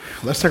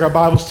Let's take our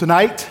Bibles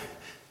tonight.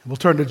 We'll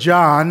turn to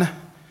John,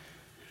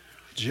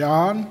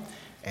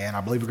 and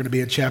I believe we're going to be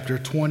in chapter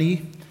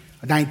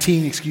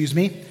 19,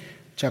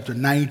 chapter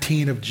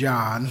 19 of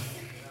John.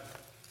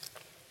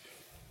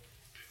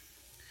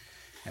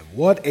 And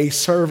what a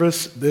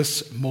service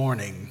this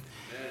morning.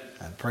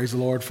 And praise the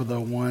Lord for the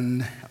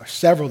one or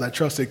several that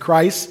trusted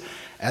Christ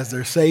as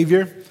their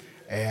Savior.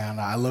 And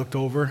I looked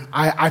over.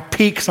 I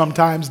peek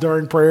sometimes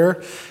during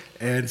prayer.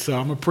 And so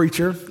I'm a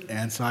preacher,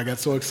 and so I got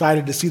so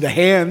excited to see the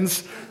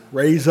hands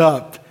raise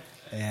up,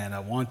 and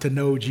I want to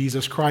know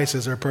Jesus Christ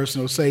as our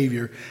personal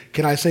Savior.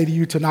 Can I say to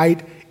you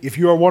tonight, if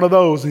you are one of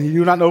those and you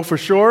do not know for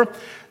sure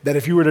that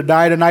if you were to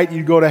die tonight,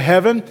 you'd go to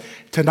heaven,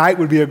 tonight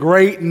would be a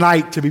great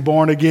night to be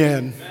born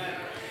again. Amen.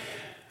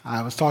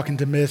 I was talking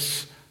to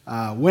Miss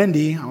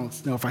Wendy. I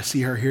don't know if I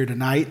see her here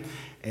tonight,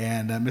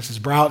 and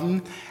Mrs.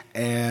 Broughton,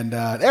 and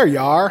there you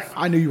are.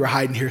 I knew you were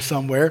hiding here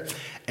somewhere.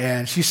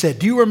 And she said,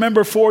 do you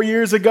remember 4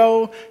 years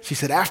ago? She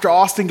said, after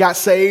Austin got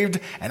saved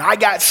and I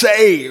got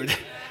saved.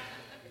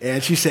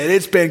 And she said,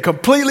 it's been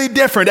completely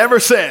different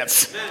ever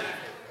since.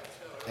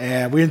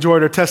 And we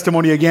enjoyed her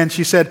testimony again.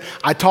 She said,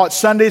 I taught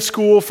Sunday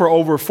school for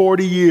over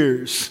 40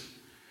 years,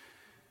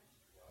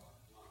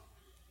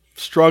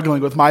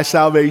 struggling with my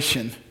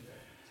salvation.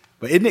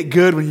 But isn't it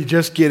good when you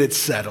just get it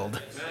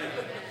settled?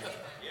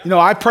 You know,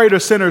 I prayed a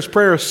sinner's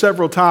prayer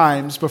several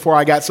times before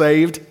I got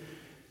saved.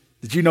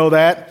 Did you know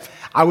that?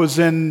 I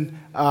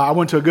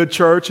went to a good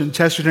church in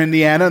Chesterton,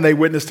 Indiana, and they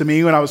witnessed to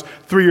me when I was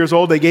 3 years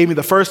old. They gave me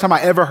the first time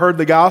I ever heard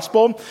the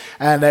gospel,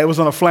 and it was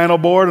on a flannel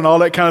board and all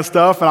that kind of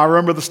stuff. And I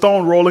remember the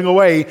stone rolling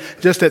away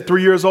just at 4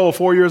 years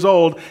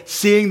old,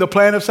 seeing the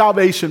plan of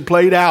salvation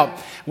played out.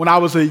 When I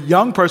was a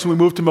young person, we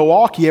moved to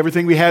Milwaukee.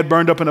 Everything we had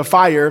burned up in a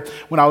fire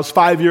when I was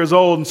 5 years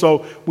old, and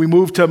so we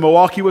moved to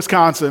Milwaukee,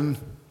 Wisconsin.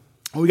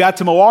 When we got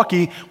to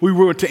Milwaukee, we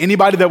went to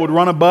anybody that would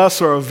run a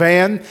bus or a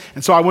van.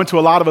 And so I went to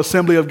a lot of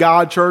Assembly of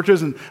God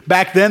churches. And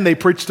back then, they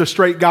preached a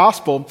straight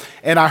gospel.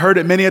 And I heard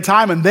it many a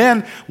time. And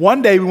then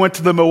one day, we went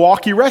to the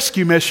Milwaukee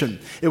Rescue Mission.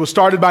 It was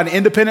started by an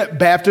independent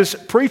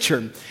Baptist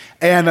preacher.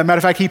 And as a matter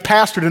of fact, he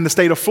pastored in the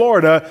state of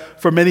Florida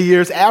for many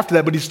years after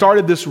that. But he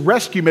started this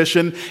rescue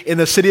mission in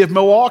the city of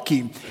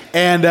Milwaukee.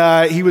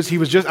 And he was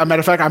just, as a matter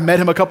of fact, I met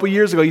him a couple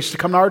years ago. He used to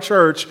come to our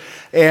church.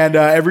 And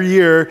every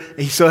year,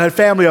 he still had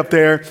family up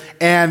there.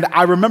 And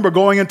I remember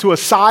going into a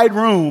side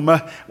room,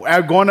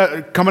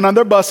 coming on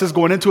their buses,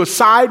 going into a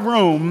side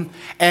room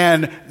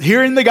and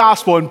hearing the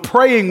gospel and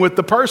praying with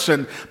the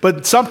person.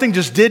 But something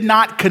just did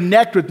not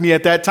connect with me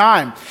at that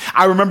time.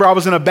 I remember I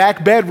was in a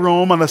back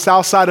bedroom on the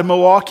south side of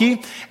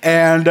Milwaukee.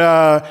 And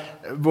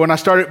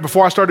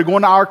before I started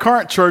going to our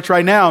current church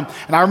right now,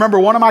 and I remember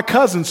one of my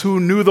cousins who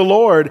knew the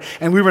Lord,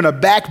 and we were in a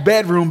back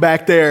bedroom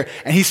back there,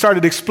 and he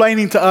started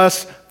explaining to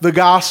us the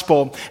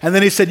gospel. And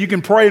then he said, you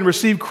can pray and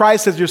receive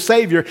Christ as your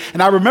Savior.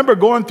 And I remember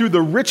going through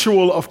the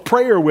ritual of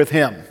prayer with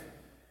him.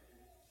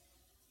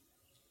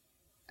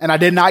 And I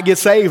did not get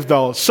saved,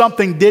 though.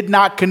 Something did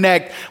not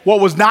connect. What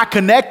was not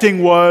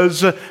connecting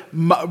was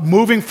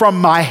moving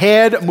from my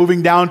head,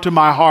 moving down to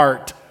my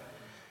heart.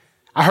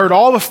 I heard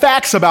all the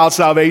facts about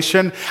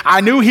salvation.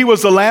 I knew he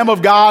was the Lamb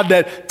of God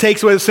that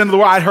takes away the sin of the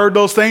world. I'd heard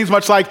those things,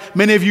 much like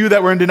many of you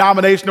that were in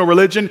denominational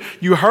religion.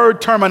 You heard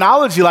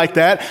terminology like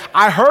that.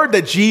 I heard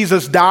that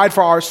Jesus died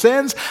for our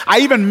sins. I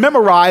even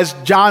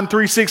memorized John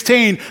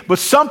 3:16, but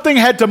something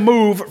had to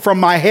move from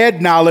my head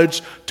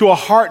knowledge to a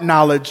heart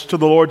knowledge to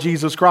the Lord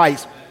Jesus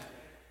Christ.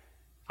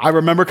 I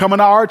remember coming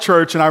to our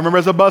church, and I remember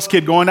as a bus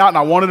kid going out, and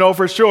I wanted to know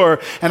for sure,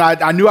 and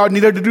I knew I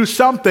needed to do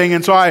something,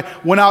 and so I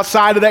went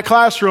outside of that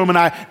classroom, and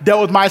I dealt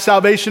with my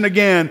salvation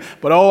again.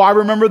 But I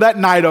remember that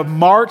night of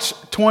March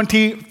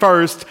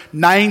 21st,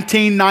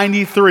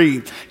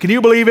 1993. Can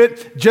you believe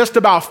it? Just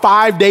about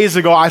 5 days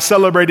ago, I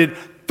celebrated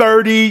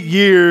 30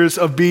 years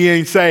of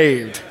being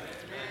saved.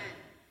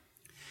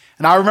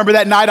 And I remember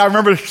that night, I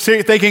remember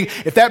thinking,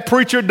 if that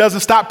preacher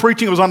doesn't stop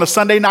preaching, it was on a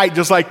Sunday night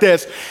just like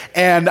this.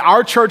 And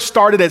our church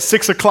started at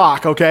 6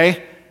 o'clock,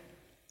 okay?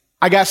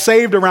 I got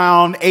saved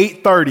around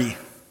 8:30.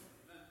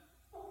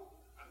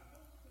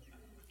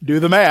 Do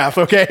the math,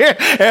 okay?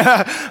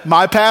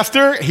 My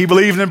pastor, he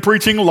believed in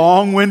preaching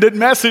long-winded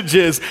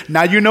messages.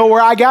 Now you know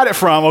where I got it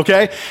from,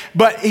 okay?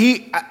 But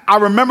I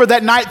remember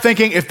that night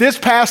thinking, if this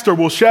pastor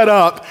will shut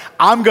up,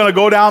 I'm going to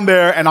go down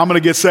there and I'm going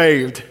to get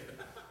saved.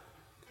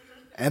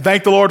 And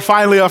thank the Lord,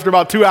 finally, after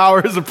about 2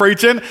 hours of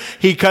preaching,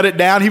 he cut it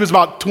down. He was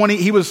about 20,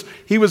 he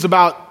was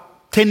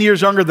about 10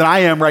 years younger than I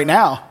am right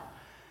now.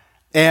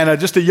 And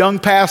just a young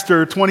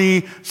pastor,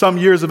 20-some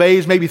years of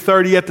age, maybe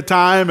 30 at the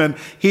time. And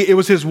it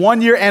was his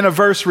 1 year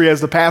anniversary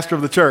as the pastor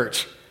of the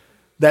church.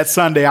 That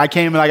Sunday, I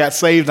came and I got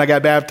saved and I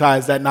got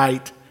baptized that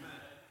night.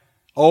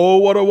 Oh,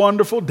 what a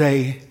wonderful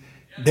day.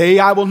 Day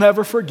I will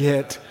never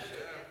forget.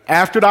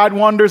 After I'd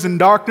wonders and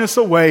darkness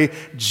away,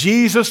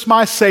 Jesus,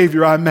 my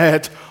Savior, I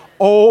met.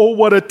 Oh,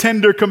 what a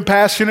tender,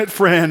 compassionate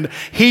friend.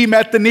 He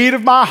met the need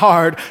of my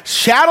heart.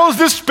 Shadows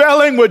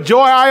dispelling, with joy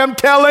I am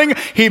telling,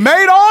 he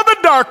made all the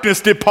darkness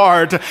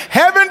depart.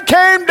 Heaven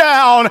came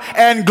down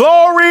and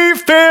glory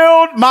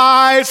filled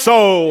my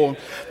soul.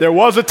 There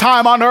was a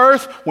time on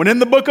earth when in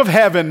the book of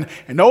heaven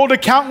an old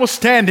account was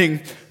standing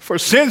for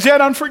sins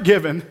yet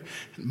unforgiven.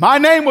 My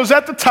name was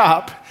at the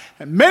top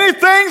and many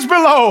things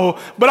below,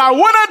 but I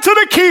went unto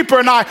the keeper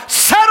and I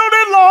settled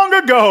it long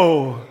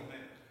ago.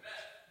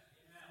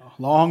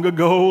 Long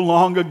ago,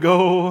 long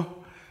ago.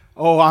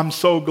 Oh, I'm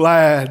so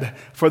glad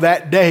for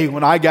that day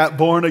when I got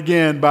born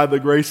again by the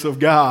grace of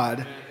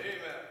God.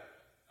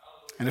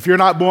 And if you're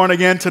not born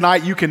again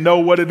tonight, you can know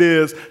what it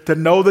is to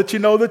know that you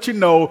know that you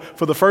know.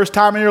 For the first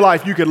time in your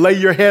life, you can lay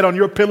your head on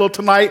your pillow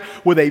tonight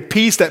with a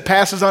peace that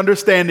passes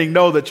understanding.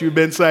 Know that you've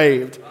been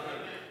saved.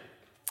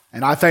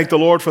 And I thank the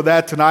Lord for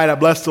that tonight. I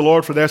bless the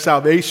Lord for their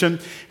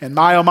salvation. And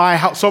my, oh my,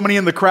 how, so many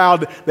in the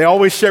crowd, they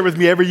always share with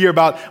me every year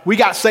about, we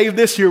got saved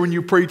this year when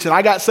you preach, and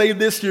I got saved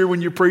this year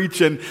when you preach,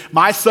 and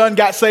my son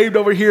got saved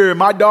over here, and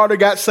my daughter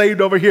got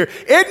saved over here.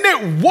 Isn't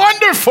it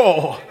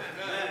wonderful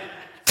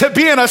to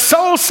be in a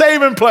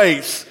soul-saving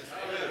place?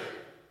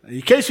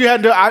 In case you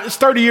hadn't, it's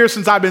 30 years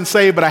since I've been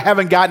saved, but I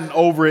haven't gotten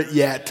over it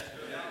yet.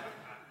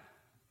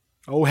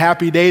 Oh,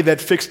 happy day that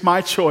fixed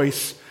my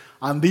choice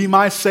on thee,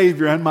 my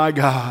Savior and my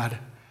God.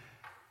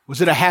 Was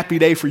it a happy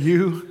day for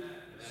you?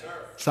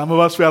 Some of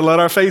us, we got to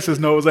let our faces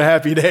know it was a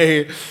happy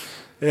day.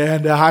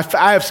 And I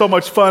have so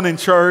much fun in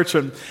church.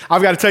 And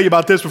I've got to tell you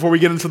about this before we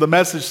get into the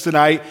message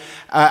tonight.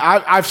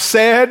 I've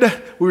said,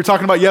 we were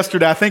talking about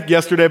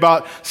yesterday,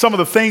 about some of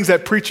the things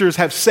that preachers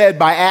have said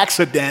by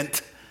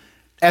accident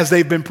as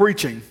they've been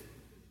preaching.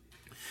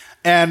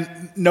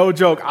 And no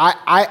joke,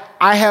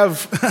 I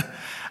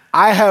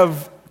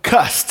have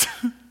cussed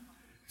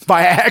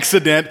by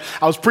accident.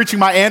 I was preaching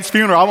my aunt's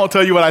funeral. I won't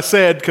tell you what I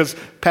said because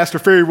Pastor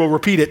Ferry will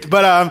repeat it.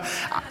 But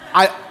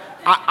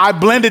I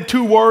blended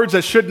two words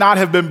that should not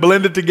have been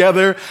blended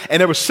together. And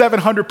there were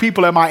 700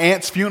 people at my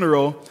aunt's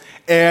funeral.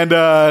 And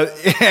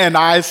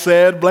I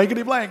said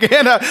blankety blank.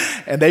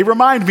 And they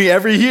remind me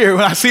every year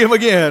when I see them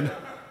again.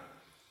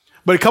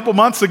 But a couple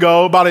months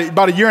ago,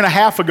 about a year and a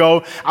half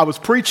ago, I was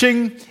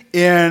preaching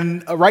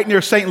in right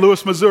near St.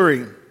 Louis,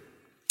 Missouri.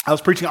 I was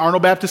preaching at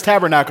Arnold Baptist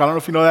Tabernacle. I don't know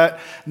if you know that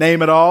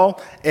name at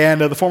all. And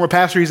the former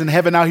pastor, he's in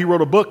heaven now. He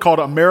wrote a book called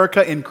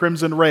America in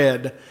Crimson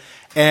Red.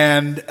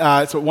 And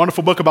it's a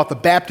wonderful book about the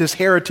Baptist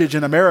heritage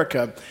in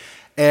America.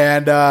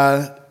 And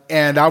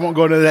I won't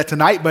go into that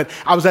tonight, but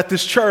I was at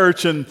this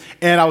church and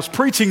I was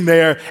preaching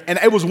there. And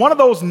it was one of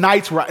those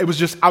nights where I was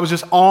just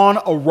on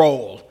a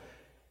roll.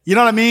 You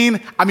know what I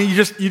mean? I mean, you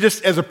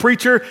just as a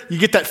preacher, you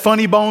get that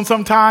funny bone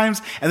sometimes,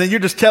 and then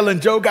you're just telling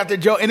joke after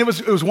joke. And it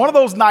was one of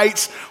those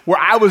nights where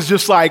I was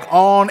just like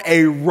on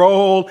a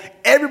roll.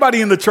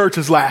 Everybody in the church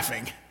is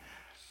laughing.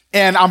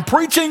 And I'm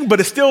preaching, but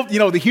it's still,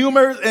 the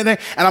humor, and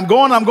I'm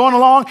going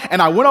along,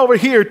 and I went over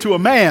here to a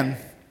man.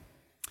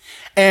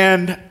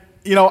 And,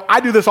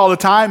 I do this all the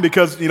time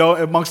because,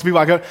 amongst people,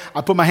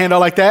 I put my hand out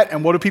like that,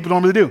 and what do people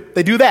normally do?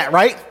 They do that,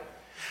 right?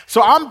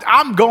 So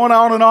I'm going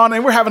on,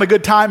 and we're having a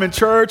good time in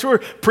church. We're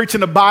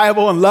preaching the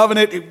Bible and loving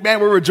it.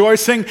 Man, we're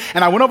rejoicing.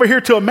 And I went over here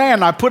to a man,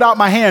 and I put out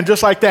my hand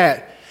just like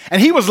that.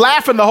 And he was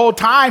laughing the whole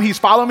time. He's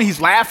following me.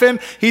 He's laughing.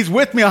 He's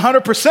with me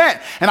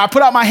 100%. And I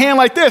put out my hand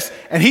like this,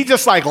 and he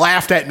just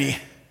laughed at me.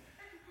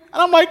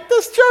 And I'm like,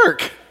 this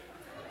jerk.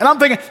 And I'm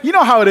thinking, you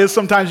know how it is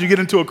sometimes you get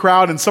into a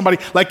crowd and somebody,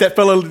 like that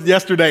fellow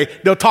yesterday,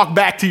 they'll talk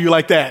back to you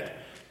like that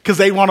because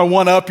they want to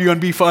one-up you and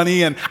be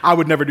funny, and I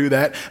would never do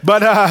that.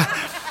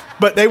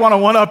 But they want to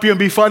one-up you and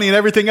be funny and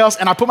everything else.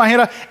 And I put my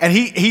hand up, and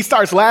he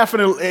starts laughing,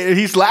 and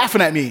he's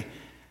laughing at me.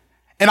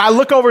 And I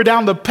look over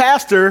down the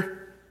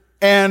pastor,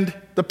 and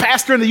the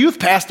pastor and the youth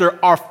pastor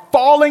are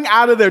falling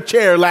out of their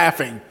chair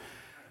laughing.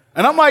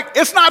 And I'm like,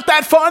 it's not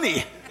that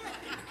funny.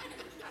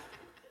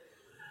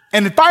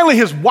 And then finally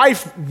his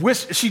wife,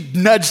 she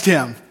nudged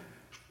him.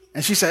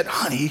 And she said,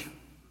 honey,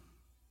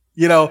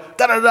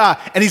 da-da-da.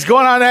 And he's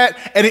going on that.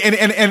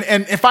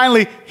 And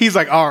finally he's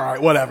like, all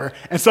right, whatever.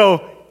 And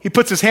so he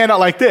puts his hand out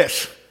like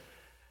this.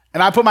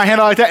 And I put my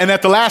hand out like that. And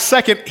at the last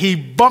second, he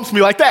bumps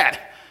me like that.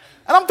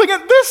 And I'm thinking,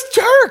 this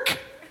jerk.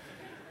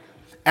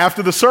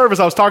 After the service,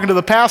 I was talking to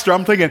the pastor.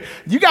 I'm thinking,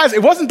 you guys,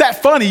 it wasn't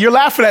that funny. You're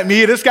laughing at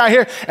me, this guy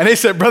here. And they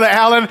said, Brother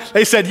Allen,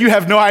 they said, you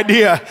have no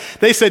idea.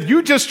 They said,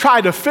 you just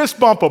tried to fist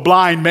bump a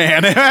blind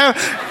man.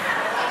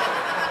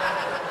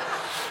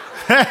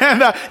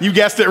 And you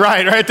guessed it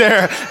right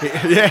there.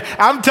 Yeah,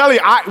 I'm telling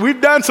you, we've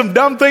done some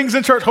dumb things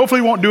in church.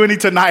 Hopefully we won't do any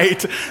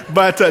tonight.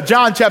 But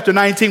John chapter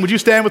 19, would you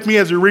stand with me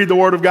as we read the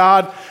word of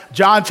God?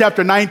 John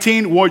chapter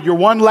 19, your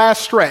one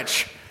last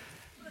stretch.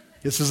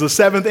 This is the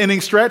 7th inning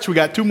stretch. We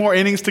got 2 more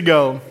innings to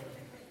go.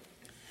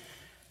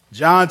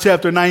 John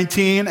chapter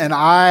 19, and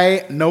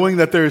I, knowing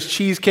that there's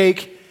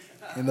cheesecake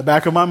in the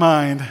back of my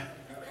mind.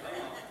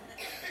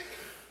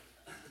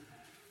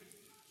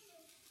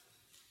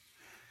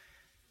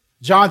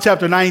 John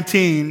chapter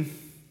 19,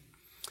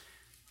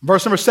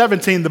 verse number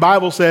 17, the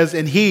Bible says,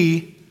 and he,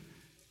 in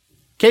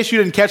case you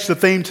didn't catch the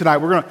theme tonight,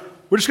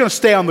 we're we're just going to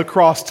stay on the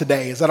cross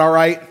today. Is that all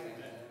right?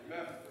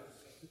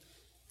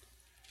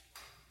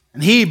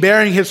 And he,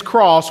 bearing his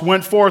cross,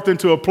 went forth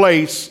into a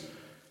place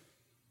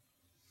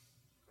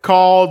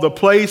called the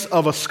place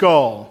of a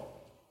skull,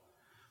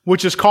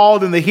 which is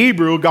called in the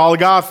Hebrew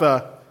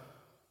Golgotha,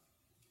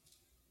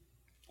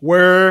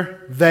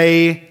 where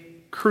they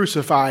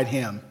crucified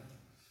him,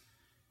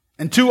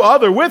 and two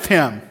other with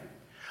him,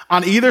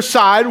 on either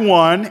side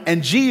one,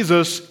 and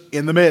Jesus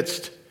in the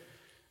midst.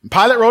 And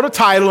Pilate wrote a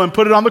title and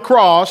put it on the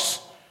cross,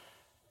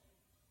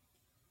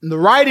 and the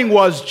writing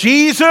was,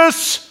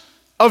 Jesus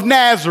of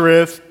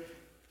Nazareth,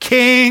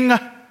 King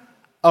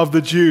of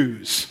the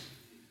Jews.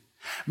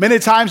 Many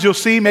times you'll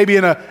see, maybe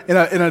in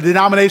a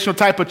denominational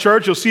type of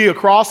church, you'll see a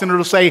cross and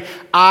it'll say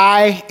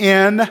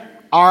I-N-R-I.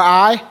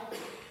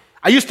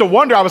 I used to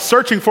wonder, I was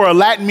searching for a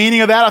Latin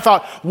meaning of that. I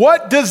thought,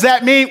 what does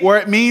that mean? Where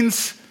it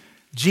means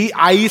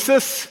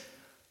Isis,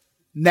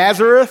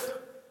 Nazareth.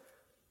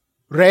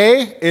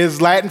 Re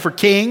is Latin for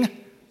king.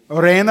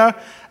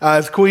 Reina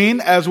is queen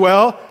as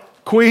well.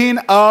 Queen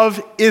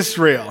of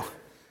Israel.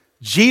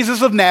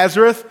 Jesus of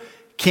Nazareth,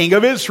 King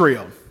of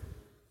Israel.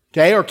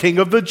 Okay, or King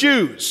of the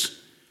Jews.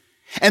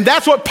 And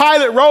that's what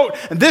Pilate wrote.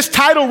 And this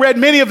title read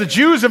many of the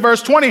Jews in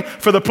verse 20,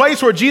 for the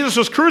place where Jesus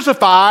was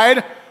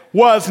crucified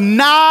was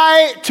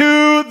nigh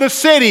to the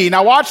city.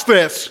 Now watch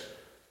this.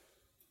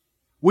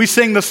 We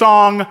sing the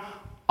song,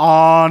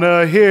 On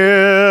a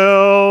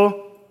Hill.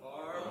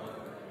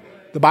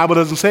 The Bible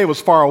doesn't say it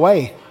was far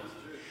away.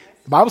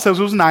 The Bible says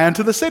it was nigh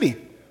unto the city.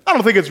 I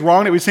don't think it's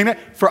wrong that we sing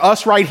that. For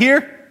us right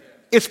here,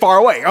 it's far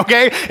away,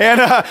 okay? And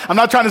I'm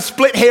not trying to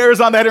split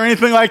hairs on that or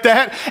anything like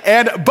that.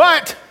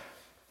 But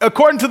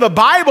according to the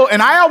Bible,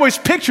 and I always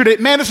pictured it,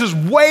 man, this is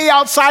way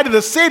outside of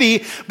the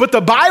city, but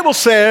the Bible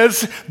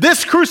says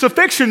this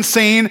crucifixion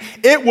scene,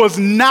 it was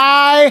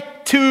nigh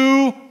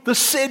to the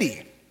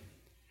city.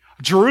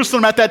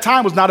 Jerusalem at that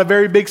time was not a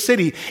very big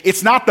city.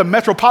 It's not the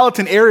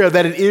metropolitan area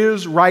that it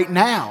is right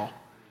now.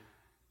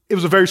 It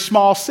was a very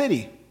small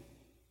city.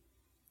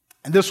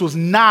 And this was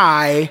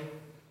nigh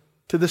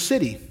to the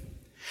city.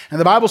 And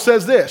the Bible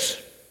says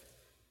this,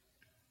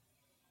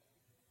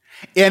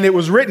 and it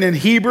was written in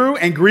Hebrew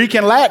and Greek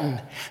and Latin.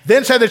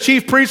 Then said the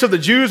chief priests of the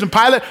Jews and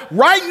Pilate,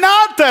 write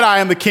not that I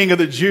am the king of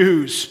the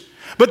Jews,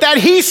 but that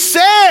he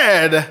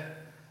said,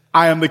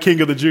 I am the king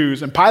of the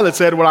Jews. And Pilate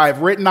said, what I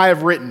have written, I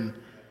have written.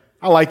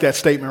 I like that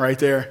statement right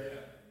there.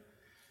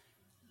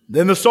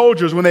 Then the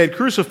soldiers, when they had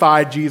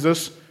crucified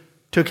Jesus,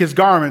 took his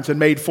garments and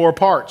made 4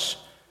 parts,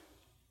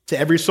 to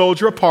every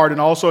soldier a part,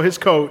 and also his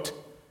coat.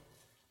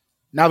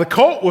 Now the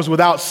coat was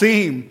without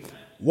seam,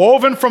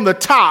 woven from the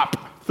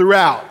top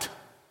throughout.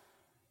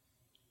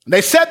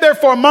 They said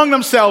therefore among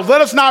themselves,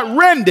 let us not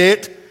rend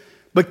it,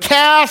 but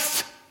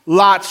cast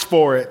lots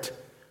for it,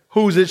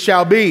 whose it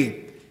shall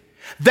be,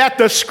 that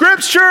the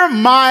scripture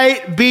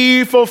might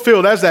be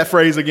fulfilled. That's that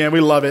phrase again, we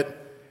love it.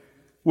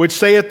 Which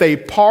saith, they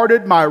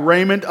parted my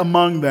raiment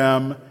among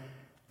them,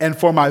 and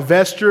for my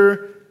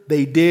vesture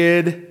they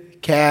did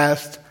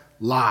cast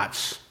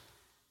lots.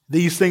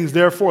 These things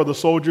therefore the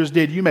soldiers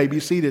did. You may be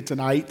seated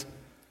tonight.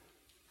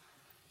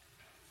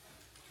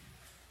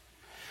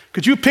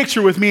 Could you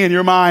picture with me in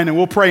your mind, and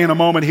we'll pray in a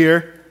moment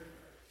here.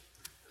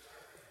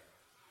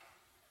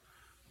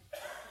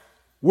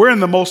 We're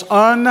in the most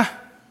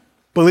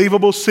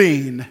unbelievable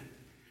scene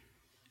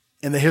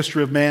in the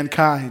history of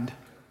mankind.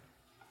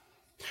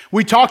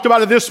 We talked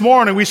about it this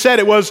morning. We said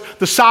it was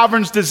the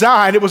sovereign's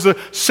design. It was the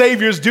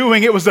Savior's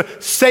doing. It was the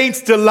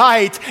saint's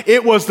delight.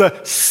 It was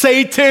the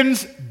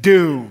Satan's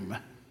doom.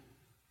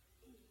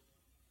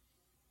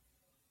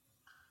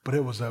 But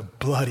it was a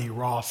bloody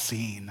raw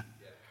scene.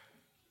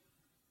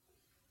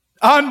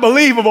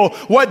 Unbelievable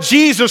what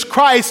Jesus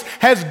Christ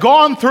has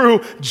gone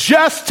through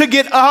just to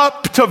get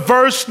up to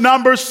verse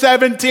number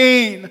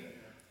 17.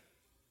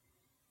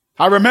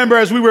 I remember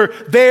as we were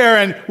there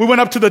and we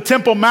went up to the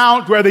Temple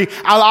Mount where the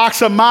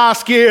Al-Aqsa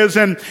Mosque is,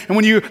 and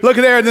when you look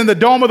there, and then the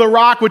Dome of the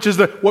Rock, which is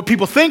what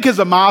people think is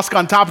a mosque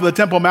on top of the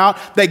Temple Mount,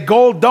 that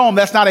gold dome,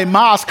 that's not a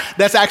mosque,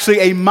 that's actually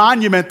a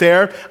monument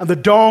there, the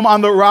Dome on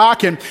the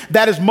Rock, and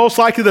that is most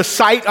likely the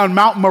site on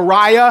Mount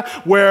Moriah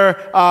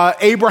where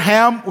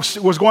Abraham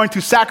was going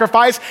to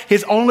sacrifice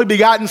his only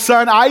begotten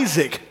son,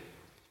 Isaac.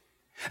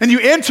 And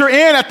you enter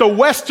in at the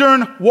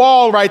western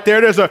wall right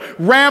there. There's a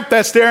ramp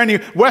that's there in the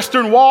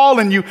western wall,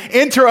 and you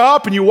enter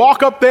up and you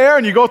walk up there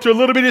and you go through a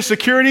little bit of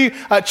security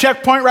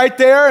checkpoint right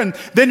there. And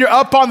then you're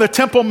up on the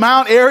Temple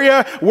Mount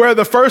area where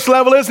the first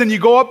level is, and you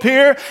go up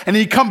here and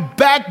then you come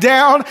back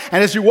down.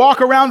 And as you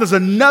walk around, there's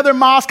another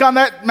mosque on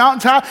that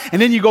mountaintop.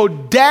 And then you go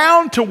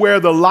down to where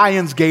the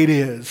Lion's Gate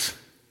is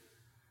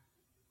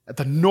at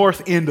the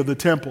north end of the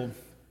temple.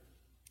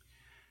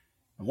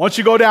 Once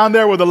you go down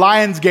there where the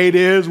Lion's Gate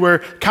is, where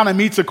it kind of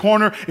meets a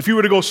corner, if you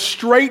were to go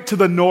straight to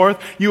the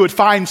north, you would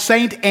find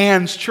St.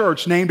 Anne's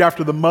Church, named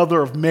after the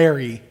mother of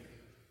Mary.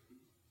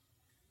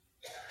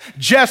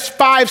 Just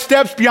 5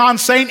 steps beyond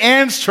St.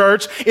 Anne's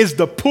Church is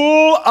the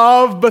Pool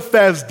of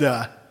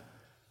Bethesda,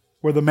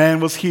 where the man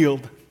was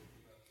healed.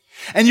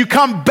 And you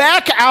come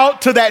back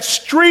out to that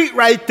street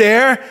right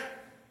there,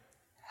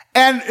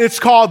 And it's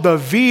called the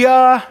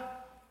Via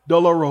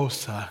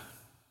Dolorosa.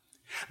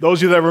 Those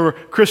of you that were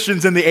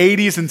Christians in the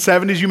 80s and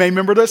 70s, you may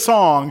remember that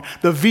song,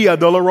 the Via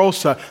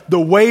Dolorosa, the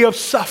way of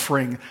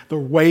suffering, the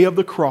way of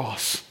the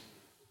cross.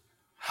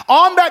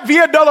 On that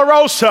Via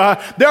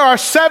Dolorosa, there are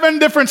 7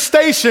 different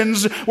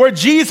stations where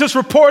Jesus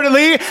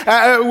reportedly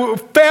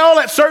fell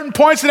at certain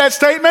points in that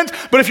statement.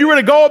 But if you were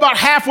to go about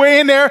halfway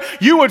in there,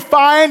 you would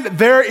find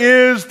there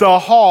is the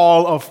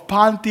hall of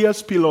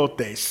Pontius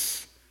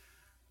Pilates,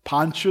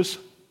 Pontius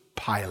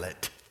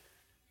Pilate.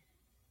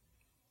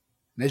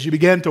 And as you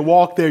begin to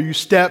walk there, you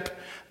step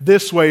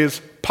this way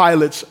is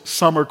Pilate's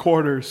summer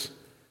quarters.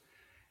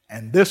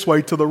 And this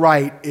way to the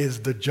right is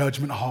the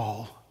judgment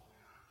hall.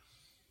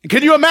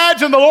 Can you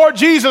imagine the Lord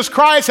Jesus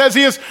Christ as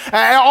he has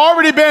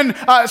already been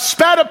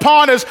spat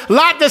upon, as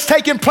lot that's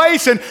taken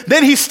place, and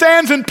then he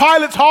stands in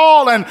Pilate's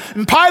hall, and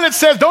Pilate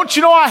says, "Don't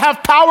you know I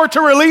have power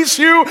to release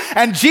you?"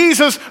 And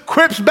Jesus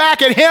quips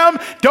back at him,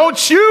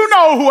 "Don't you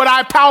know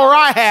what power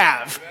I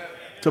have?"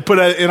 To put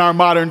it in our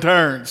modern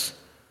terms.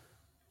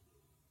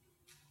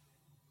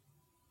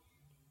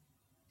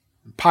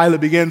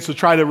 Pilate begins to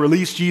try to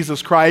release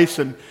Jesus Christ,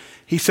 and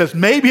he says,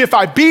 "Maybe if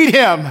I beat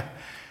him,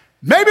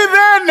 maybe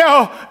then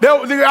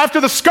they'll after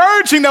the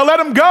scourging, they'll let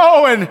him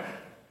go." And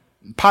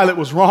Pilate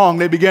was wrong.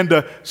 They began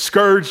to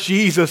scourge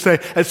Jesus.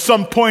 At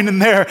some point in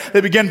there,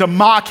 they began to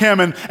mock him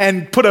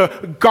and put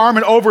a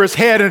garment over his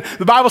head. And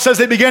the Bible says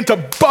they began to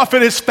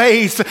buffet his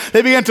face.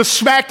 They began to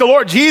smack the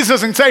Lord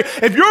Jesus and say,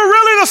 "If you're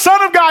really the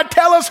Son of God,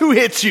 tell us who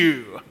hit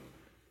you."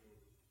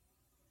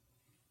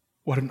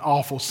 What an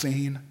awful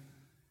scene.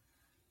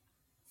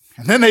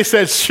 And then they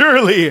said,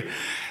 "Surely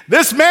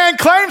this man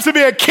claims to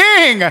be a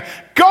king.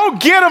 Go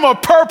get him a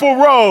purple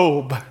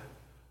robe."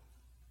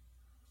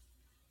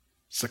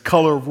 It's the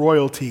color of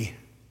royalty.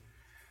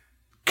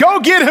 Go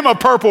get him a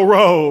purple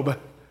robe.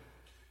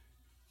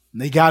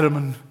 And they got him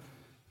and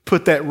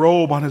put that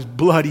robe on his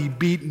bloody,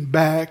 beaten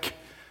back.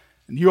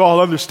 And you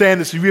all understand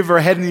this. Have you ever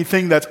had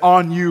anything that's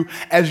on you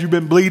as you've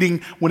been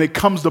bleeding, when it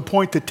comes to the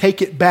point to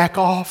take it back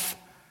off?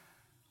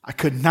 I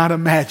could not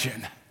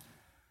imagine.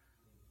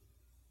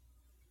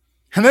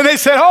 And then they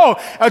said, "Oh,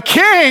 a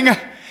king,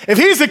 if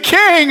he's a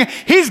king,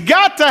 he's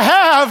got to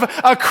have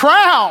a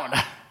crown.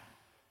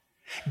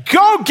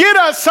 Go get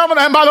us some of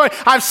them." By the way,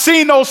 I've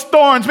seen those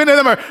thorns. Many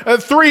of them are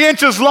 3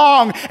 inches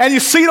long. And you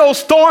see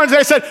those thorns.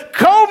 They said,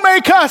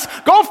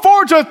 go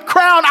forge a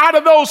crown out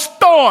of those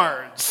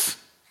thorns.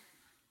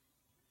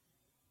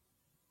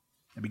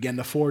 They began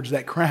to forge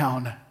that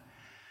crown.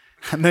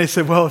 And they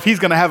said, well, if he's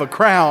going to have a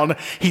crown,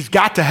 he's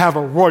got to have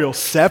a royal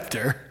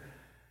scepter.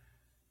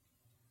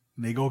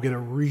 And they go get a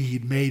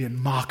reed made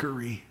in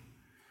mockery.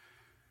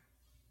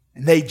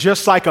 And they,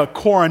 just like a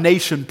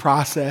coronation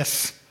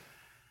process,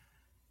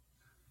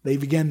 they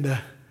begin to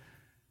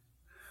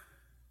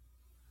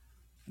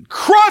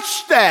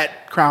crush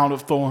that crown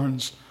of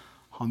thorns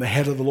on the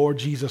head of the Lord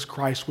Jesus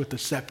Christ with the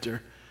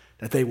scepter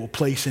that they will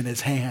place in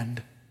his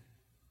hand.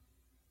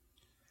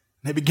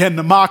 And they begin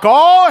to mock,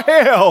 "All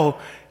hail,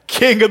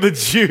 King of the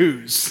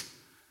Jews."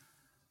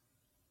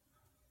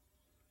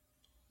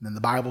 And then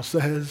the Bible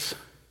says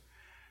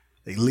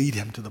they lead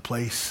him to the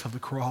place of the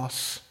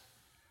cross.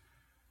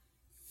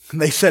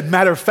 And they said,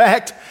 matter of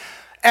fact,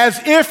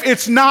 as if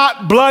it's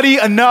not bloody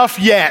enough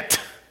yet,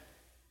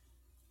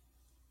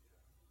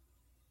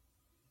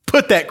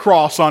 put that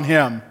cross on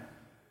him.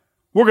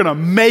 We're going to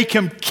make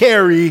him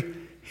carry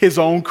his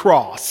own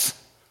cross.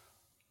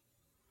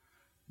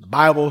 The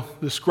Bible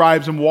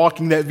describes him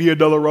walking that Via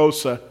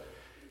Dolorosa.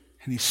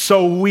 And he's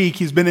so weak.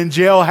 He's been in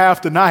jail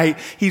half the night.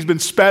 He's been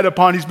spat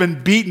upon. He's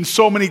been beaten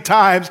so many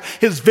times.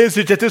 His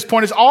visage at this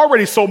point is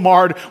already so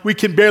marred, we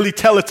can barely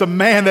tell it's a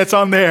man that's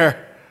on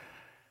there.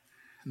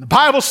 And the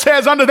Bible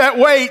says under that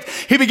weight,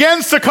 he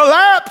begins to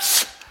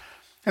collapse.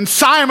 And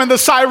Simon the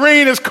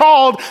Cyrene is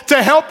called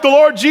to help the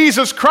Lord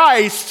Jesus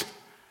Christ.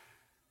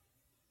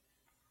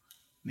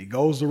 And he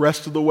goes the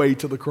rest of the way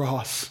to the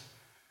cross.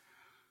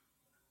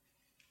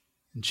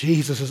 And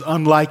Jesus is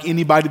unlike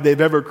anybody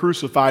they've ever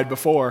crucified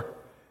before.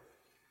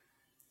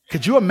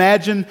 Could you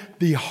imagine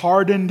the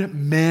hardened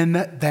men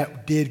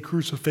that did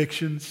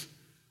crucifixions?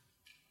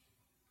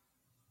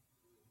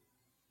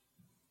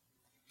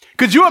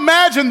 Could you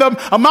imagine the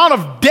amount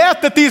of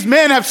death that these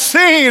men have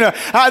seen?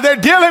 They're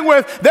dealing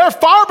with, they're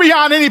far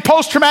beyond any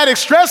post-traumatic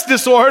stress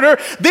disorder.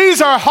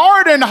 These are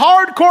hardened,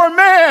 hardcore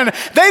men.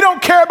 They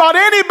don't care about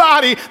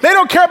anybody. They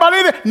don't care about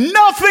anything.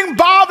 Nothing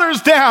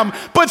bothers them,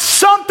 but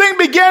something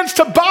begins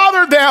to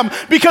bother them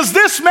because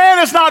this man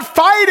is not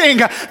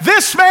fighting.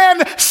 This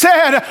man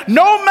said,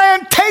 "No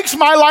man takes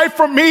my life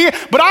from me,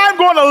 but I'm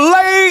going to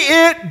lay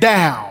it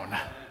down."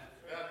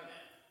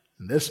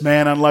 And this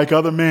man, unlike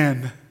other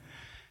men,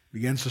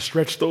 begins to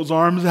stretch those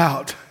arms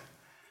out.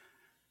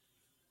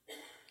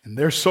 And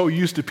they're so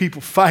used to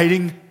people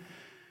fighting,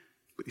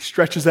 but he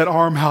stretches that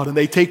arm out and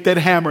they take that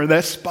hammer and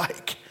that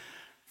spike.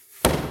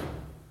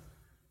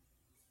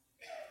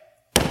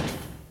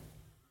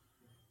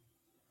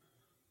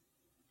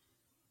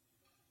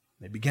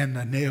 They begin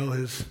to nail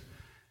his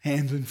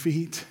hands and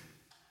feet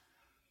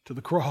to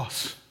the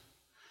cross.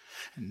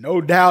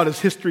 No doubt, as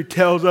history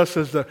tells us,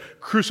 as the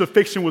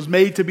crucifixion was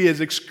made to be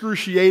as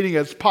excruciating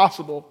as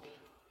possible.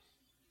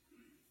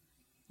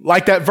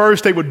 Like that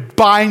verse, they would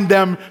bind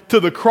them to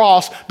the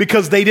cross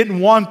because they didn't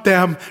want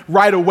them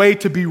right away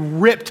to be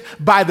ripped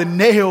by the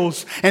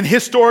nails. And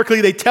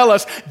historically, they tell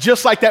us,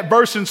 just like that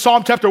verse in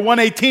Psalm chapter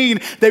 118,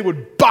 they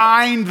would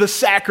bind the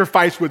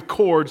sacrifice with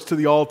cords to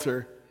the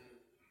altar.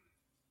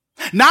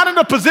 Not in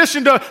a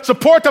position to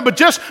support them, but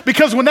just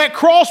because when that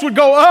cross would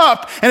go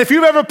up, and if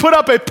you've ever put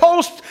up a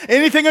post,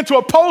 anything into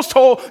a post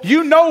hole,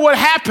 you know what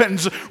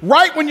happens.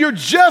 Right when you're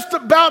just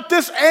about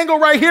this angle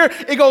right here,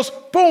 it goes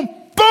boom,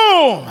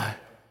 boom.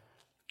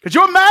 Could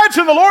you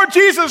imagine the Lord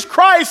Jesus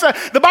Christ?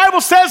 The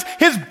Bible says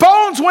his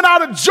bones went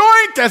out of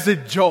joint as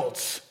it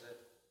jolts.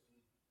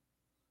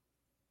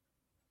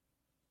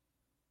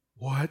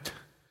 What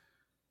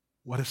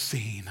a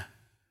scene.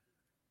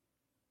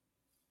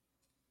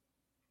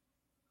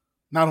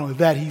 Not only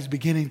that, he's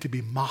beginning to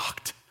be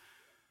mocked.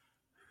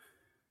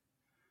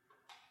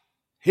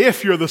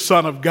 If you're the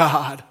Son of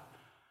God.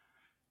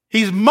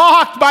 He's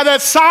mocked by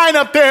that sign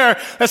up there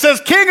that says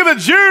King of the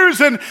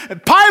Jews, and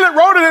Pilate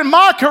wrote it in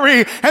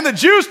mockery, and the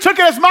Jews took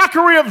it as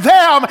mockery of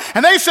them,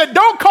 and they said,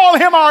 don't call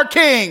him our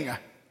king.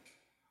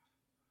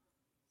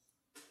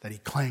 That he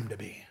claimed to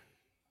be.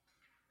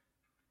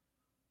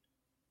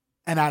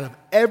 And out of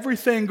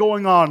everything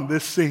going on in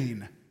this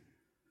scene,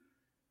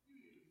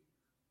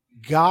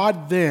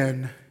 God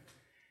then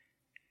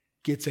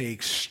gets an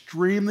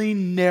extremely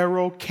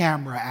narrow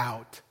camera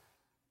out,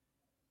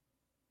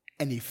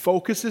 and he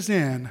focuses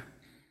in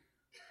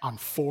on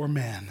 4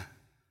 men.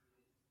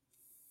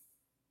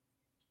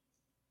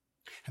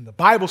 And the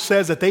Bible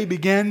says that they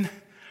begin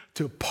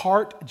to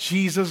part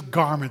Jesus'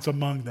 garments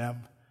among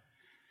them.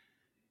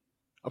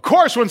 Of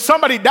course, when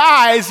somebody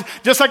dies,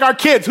 just like our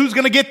kids, who's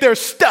going to get their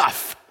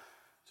stuff?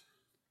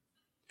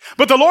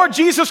 But the Lord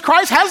Jesus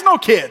Christ has no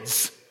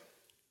kids.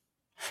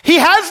 He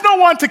has no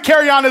one to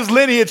carry on his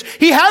lineage.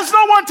 He has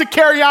no one to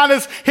carry on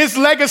his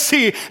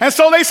legacy. And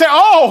so they say,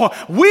 oh,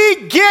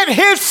 we get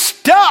his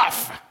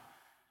stuff.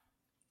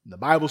 And the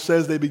Bible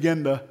says they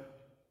begin to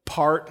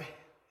part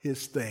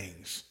his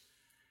things.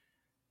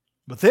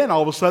 But then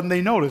all of a sudden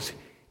they notice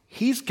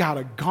he's got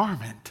a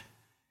garment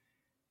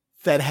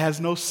that has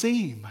no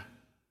seam.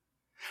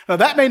 Now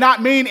that may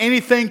not mean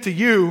anything to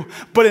you,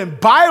 but in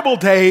Bible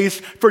days,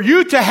 for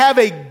you to have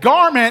a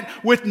garment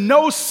with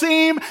no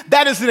seam,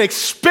 that is an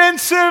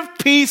expensive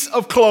piece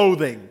of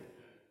clothing.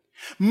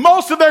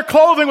 Most of their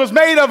clothing was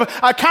made of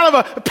a kind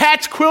of a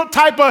patch quilt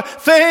type of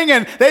thing,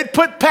 and they'd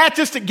put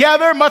patches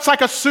together, much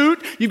like a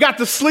suit. You've got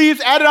the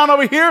sleeves added on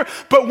over here,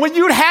 but when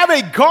you'd have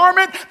a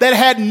garment that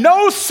had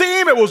no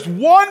seam, it was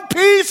one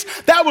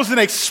piece, that was an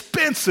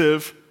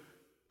expensive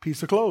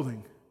piece of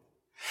clothing.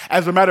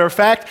 As a matter of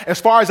fact, as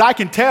far as I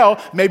can tell,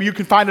 maybe you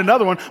can find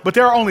another one, but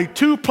there are only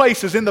 2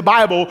 places in the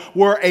Bible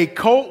where a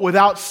coat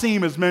without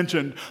seam is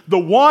mentioned. The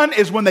one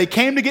is when they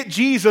came to get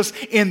Jesus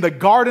in the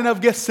Garden of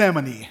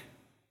Gethsemane.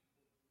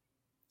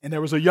 And there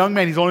was a young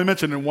man, he's only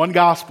mentioned in one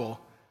gospel.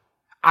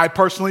 I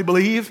personally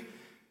believe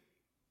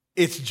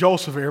it's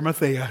Joseph of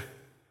Arimathea.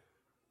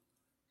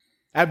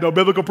 I have no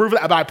biblical proof of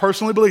that, but I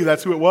personally believe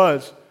that's who it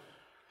was.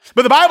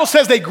 But the Bible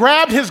says they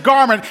grabbed his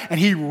garment and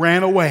he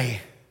ran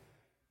away.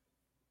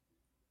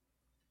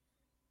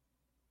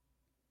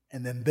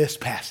 And then this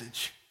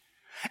passage.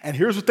 And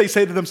here's what they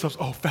say to themselves.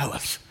 Oh,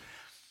 fellas,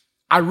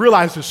 I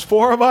realize there's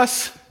 4 of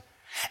us,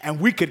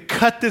 and we could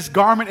cut this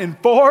garment in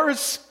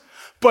 4s,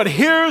 but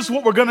here's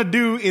what we're going to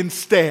do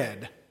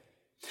instead.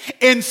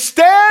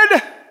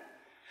 Instead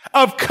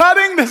of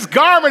cutting this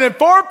garment in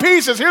 4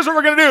 pieces, here's what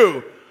we're going to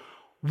do.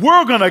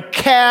 We're going to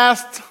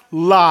cast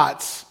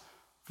lots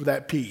for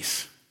that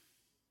piece.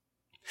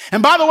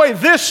 And by the way,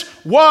 this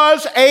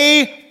was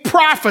a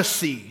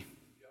prophecy.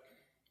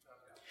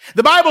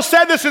 The Bible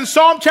said this in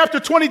Psalm chapter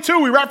 22.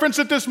 We referenced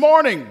it this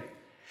morning.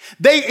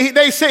 He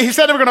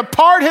said they were going to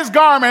part his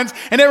garments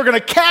and they were going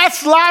to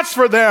cast lots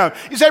for them.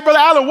 You say, Brother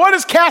Allen, what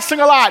is casting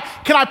a lot?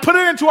 Can I put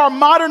it into our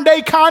modern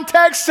day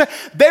context?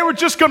 They were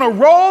just going to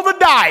roll the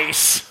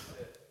dice.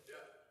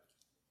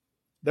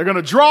 They're going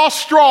to draw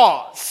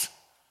straws.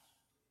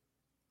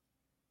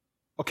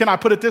 Or can I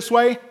put it this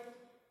way?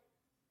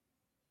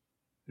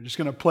 They're just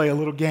going to play a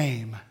little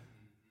game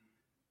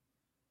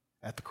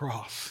at the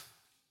cross.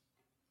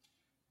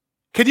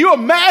 Can you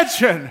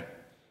imagine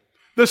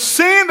the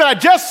scene that I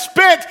just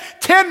spent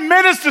 10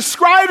 minutes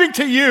describing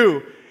to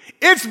you?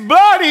 It's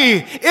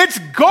bloody, it's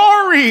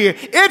gory,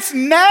 it's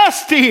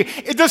nasty,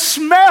 the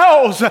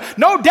smells.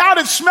 No doubt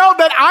it smelled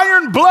that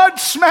iron blood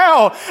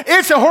smell.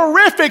 It's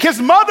horrific.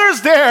 His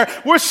mother's there.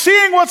 We're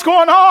seeing what's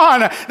going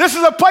on. This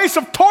is a place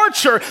of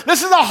torture.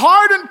 This is a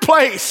hardened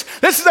place.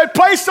 This is a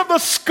place of the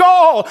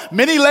skull.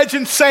 Many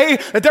legends say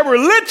that there were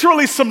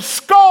literally some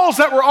skulls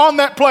that were on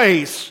that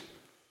place.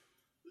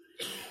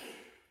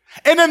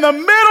 And in the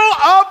middle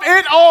of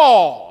it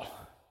all,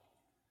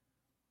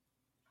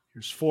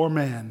 here's 4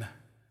 men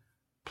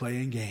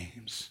playing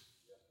games.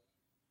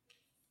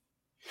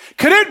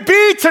 Could it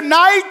be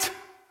tonight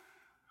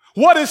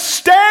what is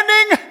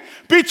standing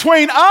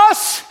between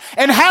us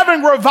and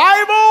having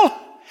revival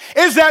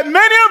is that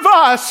many of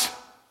us,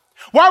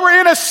 while we're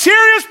in a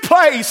serious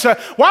place,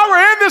 while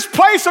we're in this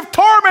place of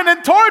torment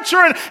and torture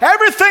and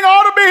everything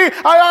ought to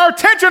be our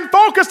attention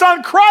focused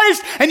on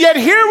Christ, and yet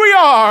here we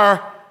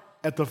are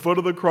at the foot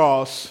of the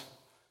cross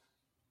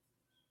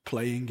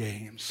playing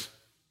games.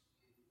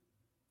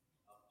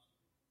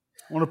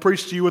 I want to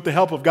preach to you with the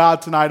help of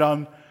God tonight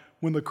on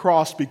when the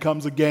cross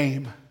becomes a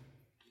game.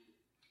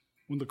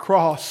 When the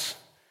cross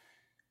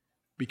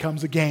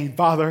becomes a game.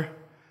 Father,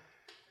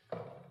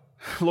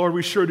 Lord,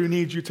 we sure do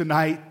need you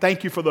tonight.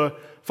 Thank you for the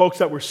folks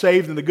that were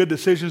saved and the good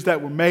decisions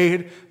that were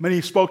made.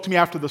 Many spoke to me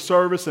after the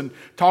service and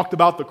talked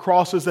about the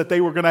crosses that they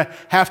were going to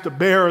have to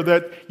bear,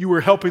 that you were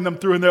helping them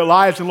through in their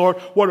lives. And Lord,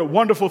 what a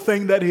wonderful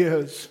thing that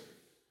is.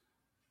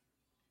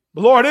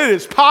 But Lord, it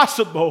is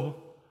possible,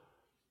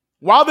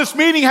 while this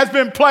meeting has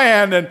been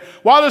planned and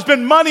while there's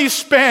been money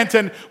spent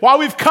and while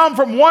we've come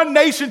from one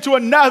nation to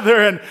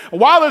another and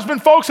while there's been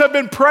folks that have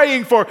been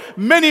praying for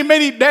many,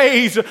 many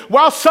days,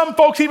 while some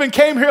folks even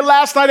came here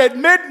last night at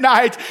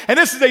midnight, and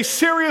this is a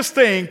serious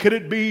thing, could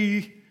it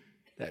be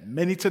that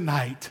many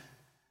tonight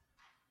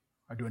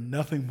are doing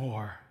nothing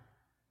more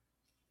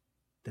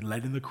than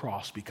letting the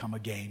cross become a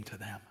game to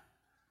them?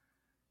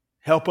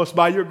 Help us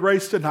by your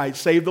grace tonight.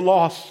 Save the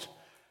lost.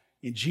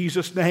 In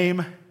Jesus'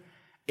 name,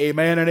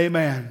 amen and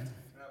amen.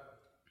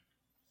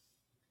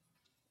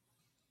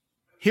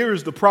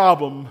 Here's the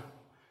problem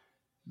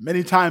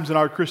many times in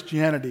our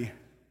Christianity.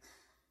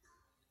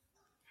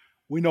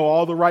 We know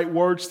all the right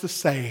words to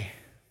say.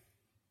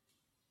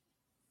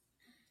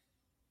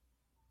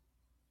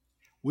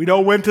 We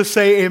know when to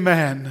say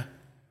amen.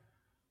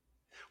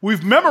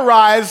 We've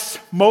memorized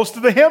most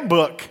of the hymn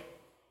book.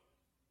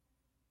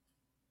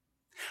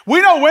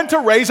 We know when to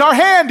raise our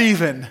hand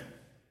even.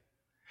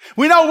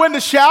 We know when to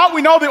shout.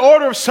 We know the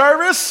order of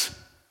service.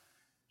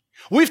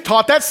 We've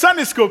taught that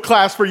Sunday school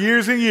class for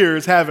years and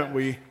years, haven't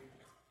we?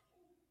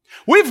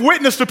 We've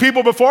witnessed to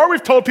people before.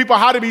 We've told people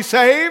how to be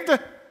saved.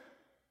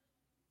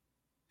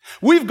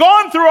 We've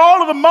gone through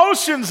all of the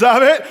motions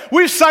of it.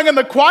 We've sung in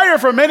the choir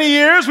for many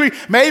years. We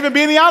may even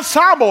be in the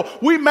ensemble.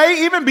 We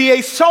may even be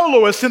a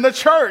soloist in the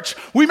church.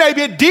 We may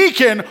be a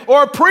deacon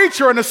or a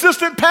preacher, an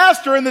assistant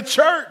pastor in the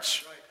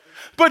church.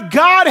 But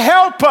God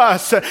help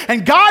us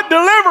and God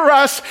deliver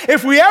us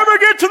if we ever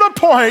get to the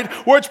point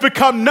where it's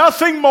become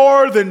nothing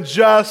more than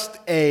just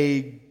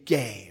a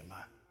game.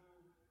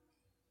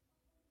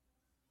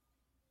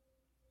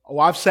 Oh,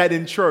 I've sat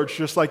in church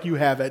just like you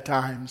have at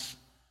times.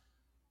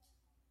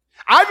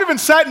 I've even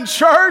sat in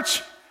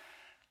church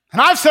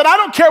and I've said, I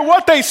don't care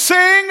what they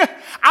sing.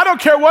 I don't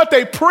care what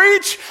they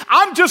preach.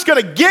 I'm just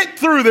going to get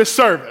through this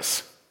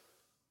service.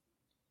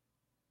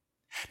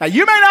 Now,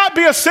 you may not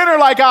be a sinner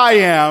like I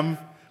am,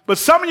 but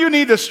some of you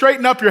need to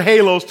straighten up your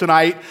halos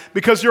tonight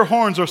because your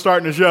horns are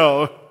starting to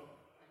show.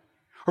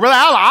 Or Brother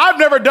Al, I've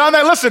never done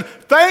that. Listen,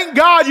 thank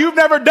God you've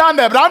never done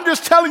that, but I'm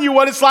just telling you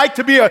what it's like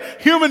to be a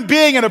human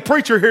being and a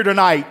preacher here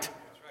tonight.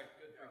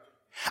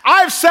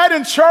 I've sat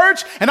in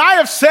church and I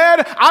have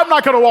said, I'm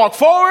not going to walk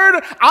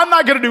forward. I'm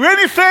not going to do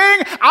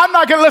anything. I'm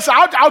not going to listen.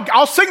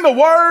 I'll sing the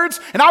words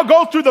and I'll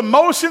go through the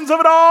motions of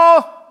it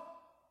all.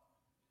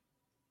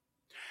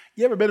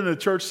 You ever been in a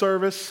church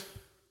service?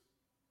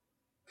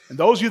 And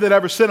those of you that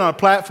ever sit on a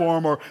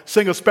platform or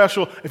sing a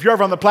special, if you're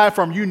ever on the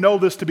platform, you know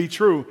this to be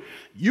true.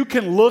 You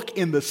can look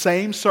in the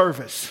same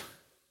service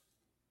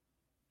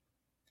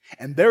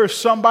and there is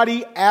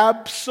somebody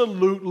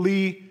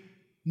absolutely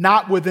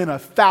not within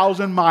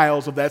 1,000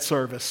 miles of that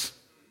service.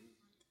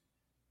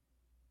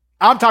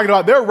 I'm talking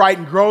about they're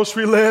writing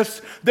grocery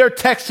lists, they're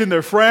texting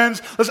their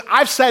friends. Listen,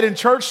 I've sat in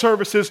church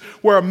services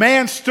where a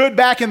man stood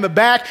back in the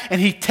back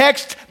and he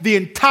texted the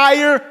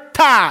entire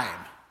time.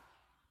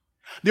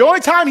 The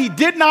only time he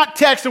did not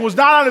text and was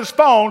not on his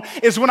phone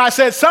is when I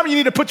said, some of you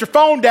need to put your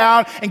phone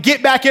down and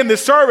get back in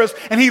this service.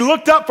 And he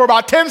looked up for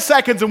about 10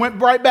 seconds and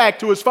went right back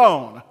to his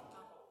phone.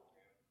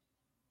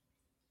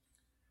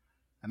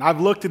 And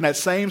I've looked in that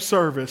same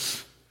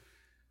service,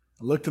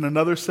 I looked in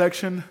another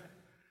section,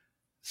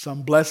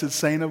 some blessed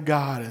saint of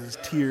God has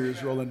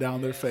tears rolling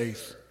down their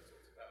face.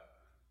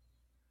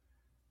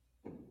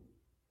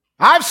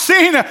 I've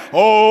seen it.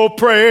 Oh,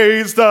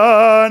 praise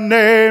the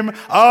name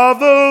of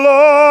the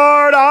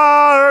Lord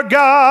our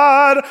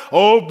God.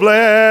 Oh,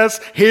 bless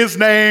his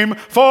name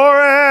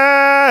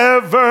forever.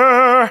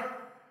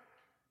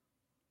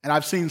 And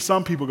I've seen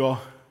some people go,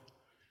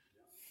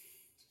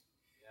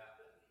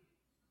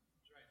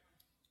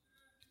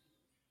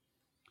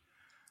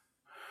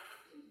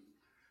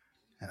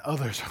 and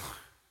others,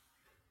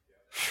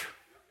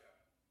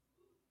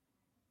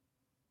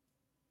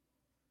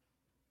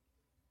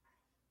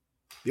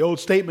 the old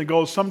statement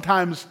goes,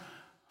 sometimes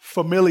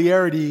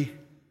familiarity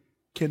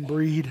can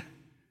breed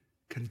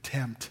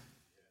contempt.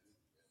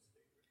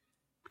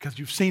 Because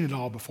you've seen it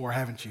all before,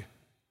 haven't you?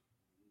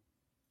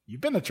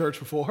 You've been to church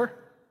before.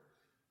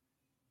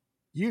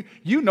 You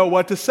know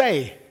what to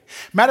say.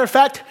 Matter of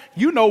fact,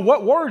 you know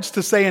what words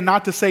to say and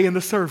not to say in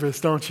the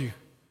service, don't you?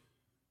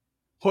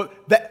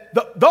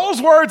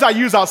 Those words I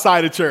use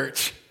outside of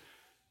church.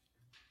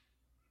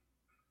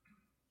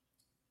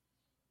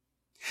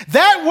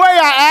 That way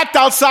I act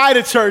outside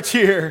of church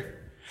here.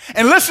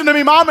 And listen to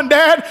me, Mom and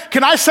Dad,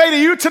 can I say to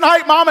you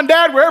tonight, Mom and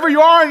Dad, wherever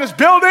you are in this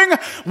building,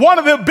 one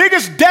of the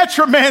biggest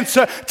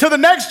detriments to the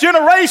next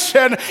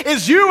generation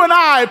is you and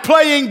I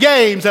playing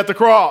games at the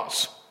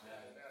cross.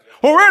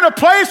 Well, we're in a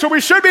place where we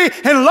should be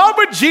in love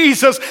with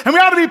Jesus, and we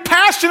ought to be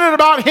passionate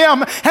about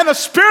Him, and the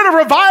spirit of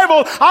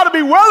revival ought to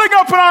be welling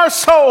up in our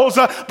souls,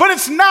 but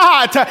it's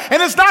not.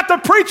 And it's not the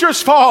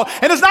preacher's fault,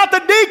 and it's not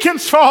the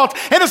deacon's fault,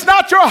 and it's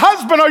not your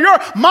husband or your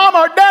mom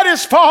or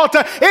daddy's fault.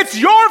 It's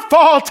your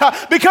fault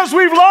because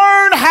we've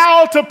learned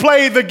how to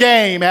play the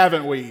game,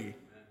 haven't we?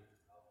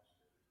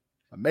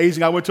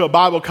 Amazing. I went to a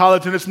Bible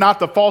college, and it's not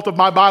the fault of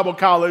my Bible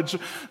college,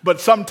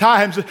 but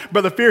sometimes,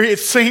 Brother Fury, it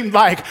seemed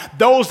like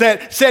those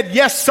that said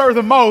yes, sir,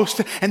 the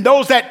most, and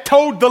those that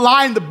towed the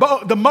line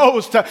the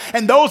most,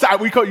 and those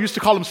that we used to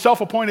call them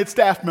self-appointed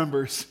staff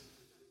members.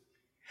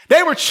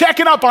 They were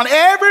checking up on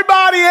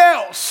everybody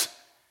else.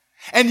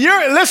 And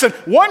listen,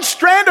 one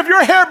strand of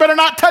your hair better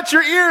not touch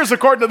your ears,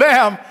 according to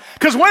them,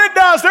 because when it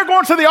does, they're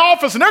going to the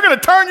office and they're going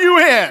to turn you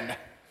in.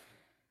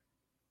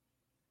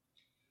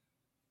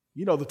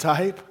 You know the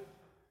type.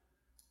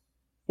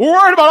 We're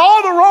worried about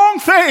all the wrong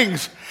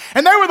things.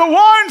 And they were the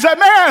ones that,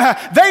 man,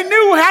 they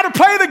knew how to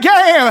play the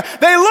game.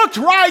 They looked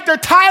right. Their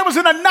tie was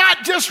in a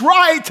knot just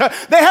right.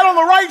 They had on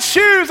the right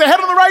shoes. They had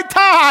on the right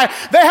tie.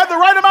 They had the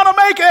right amount of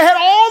makeup. They had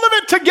all of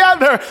it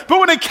together. But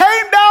when it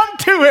came down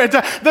to it,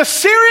 the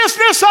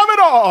seriousness of it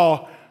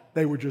all,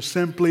 they were just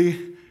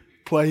simply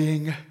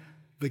playing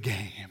the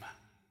game.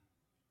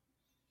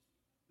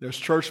 There's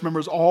church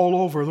members all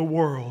over the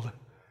world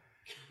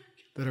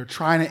that are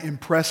trying to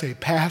impress a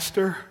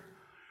pastor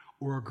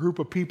or a group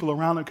of people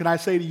around them. Can I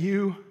say to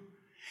you,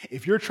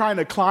 if you're trying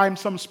to climb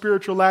some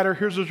spiritual ladder,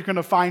 here's what you're going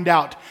to find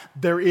out.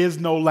 There is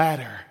no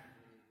ladder.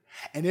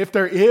 And if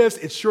there is,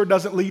 it sure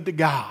doesn't lead to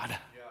God.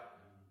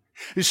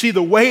 You see,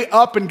 the way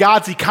up in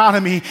God's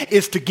economy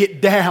is to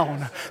get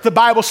down. The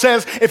Bible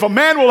says, if a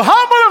man will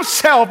humble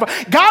himself,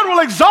 God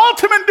will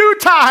exalt him in due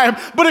time.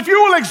 But if you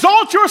will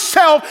exalt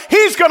yourself,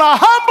 He's going to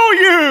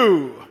humble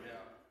you.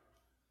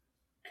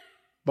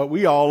 But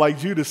we all, like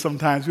Judas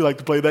sometimes, we like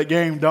to play that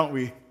game, don't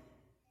we?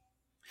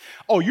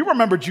 Oh, you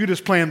remember Judas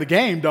playing the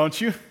game, don't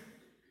you?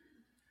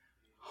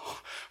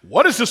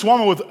 What is this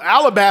woman with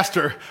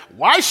alabaster?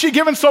 Why is she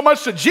giving so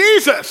much to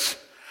Jesus?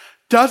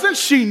 Doesn't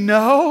she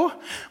know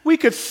we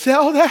could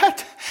sell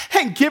that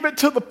and give it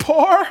to the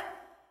poor?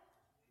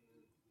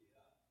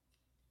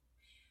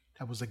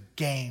 That was a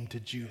game to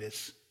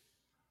Judas.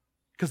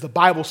 Because the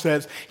Bible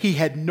says he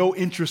had no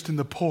interest in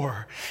the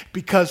poor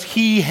because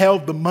he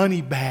held the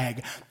money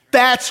bag.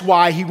 That's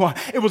why he won.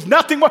 It was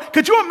nothing more.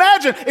 Could you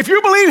imagine if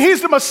you believe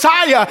He's the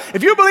Messiah,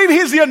 if you believe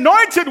He's the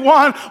anointed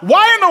one,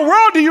 why in the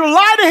world do you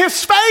lie to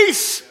His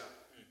face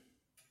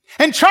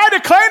and try to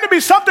claim to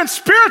be something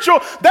spiritual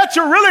that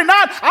you're really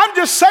not? I'm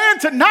just saying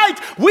tonight,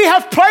 we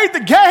have played the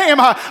game.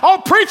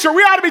 Oh, preacher,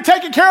 we ought to be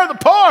taking care of the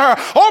poor.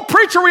 Oh,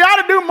 preacher, we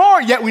ought to do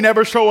more. Yet we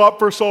never show up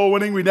for soul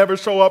winning. We never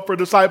show up for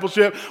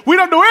discipleship. We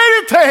don't do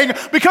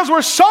anything because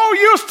we're so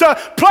used to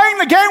playing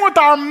the game with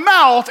our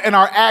mouth, and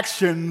our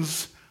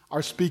actions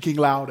are speaking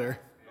louder.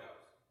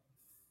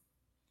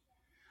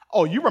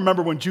 Oh, you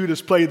remember when Judas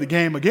played the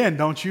game again,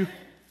 don't you?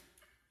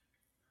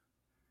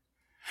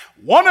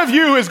 One of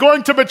you is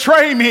going to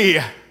betray me.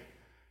 And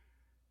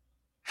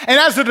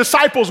as the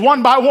disciples,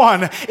 one by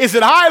one, is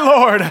it I,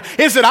 Lord?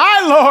 Is it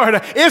I,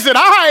 Lord? Is it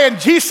I? And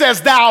he says,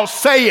 thou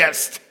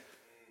sayest.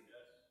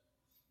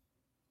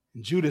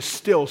 And Judas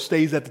still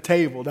stays at the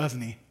table,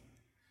 doesn't he?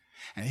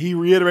 And he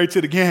reiterates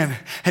it again,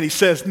 and he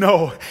says,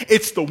 no,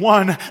 it's the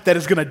one that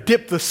is going to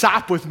dip the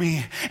sop with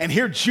me. And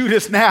here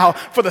Judas now,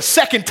 for the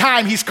second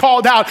time, he's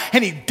called out,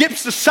 and he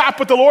dips the sop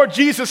with the Lord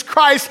Jesus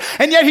Christ,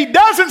 and yet he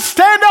doesn't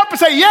stand up and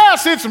say,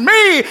 yes, it's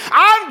me,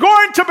 I'm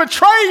going to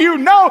betray you.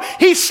 No,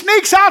 he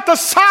sneaks out the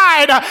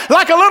side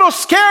like a little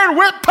scared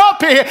whipped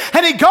puppy,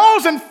 and he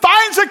goes and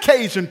finds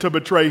occasion to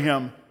betray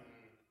him.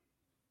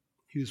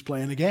 He was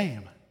playing a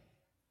game.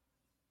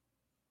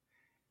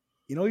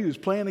 You know, he was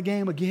playing a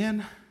game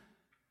again.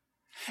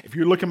 If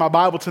you look at my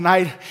Bible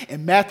tonight,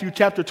 in Matthew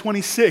chapter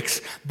 26,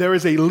 there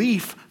is a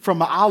leaf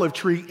from an olive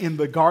tree from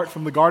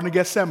the Garden of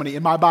Gethsemane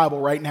in my Bible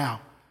right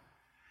now.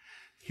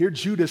 Here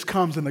Judas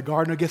comes in the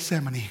Garden of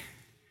Gethsemane.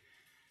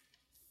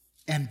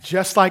 And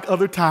just like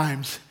other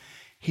times,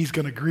 he's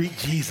going to greet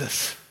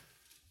Jesus.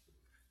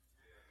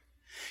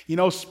 You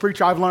know,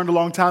 preacher, I've learned a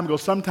long time ago,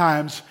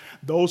 sometimes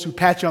those who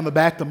pat you on the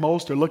back the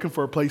most are looking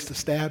for a place to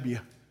stab you.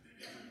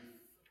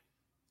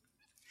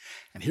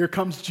 And here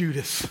comes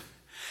Judas.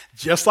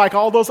 Just like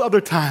all those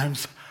other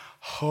times,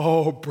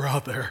 oh,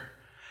 brother,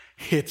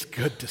 it's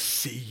good to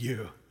see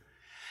you.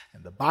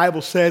 And the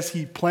Bible says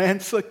he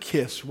plants a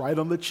kiss right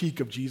on the cheek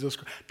of Jesus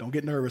Christ. Don't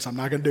get nervous. I'm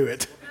not going to do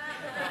it.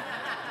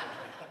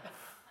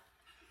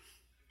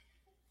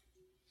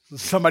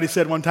 Somebody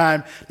said one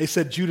time, they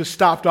said Judas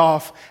stopped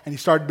off and he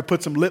started to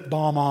put some lip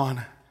balm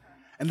on.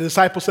 And the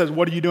disciple says,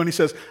 what are you doing? He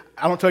says,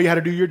 I don't tell you how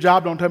to do your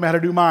job. Don't tell me how to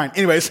do mine.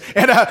 Anyways,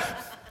 and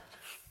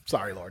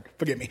sorry, Lord,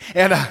 forgive me.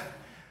 And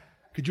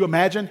could you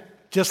imagine?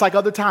 Just like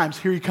other times,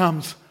 here he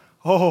comes.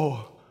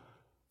 Oh.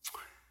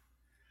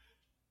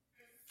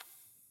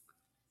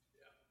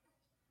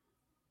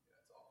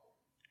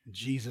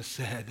 Jesus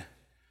said,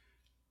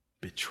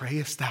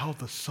 betrayest thou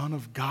the Son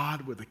of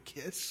God with a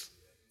kiss?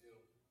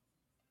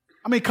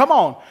 I mean, come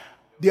on.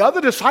 The other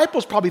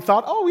disciples probably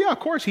thought, oh yeah, of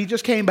course, he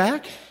just came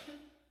back.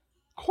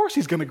 Of course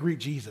he's going to greet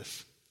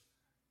Jesus.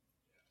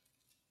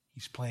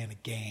 He's playing a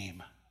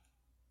game.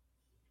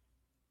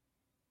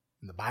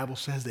 And the Bible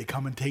says they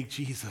come and take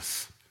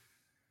Jesus.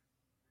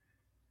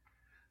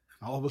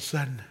 And all of a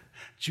sudden,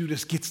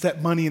 Judas gets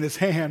that money in his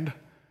hand.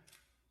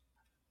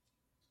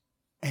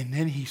 And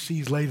then he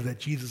sees later that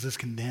Jesus is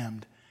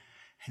condemned.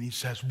 And he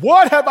says,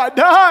 what have I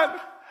done?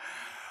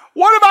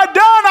 What have I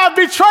done? I've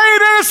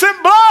betrayed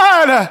innocent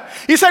blood.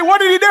 You say, what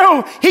did he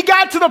do? He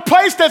got to the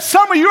place that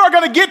some of you are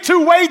going to get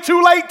to way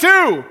too late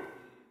too.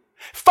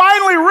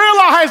 Finally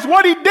realized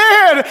what he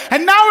did,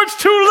 and now it's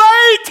too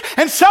late.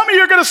 And some of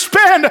you are going to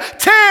spend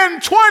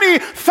 10, 20,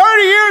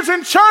 30 years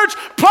in church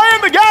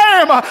playing the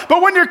game.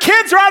 But when your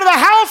kids are out of the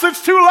house,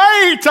 it's too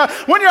late.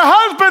 When your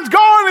husband's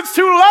gone, it's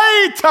too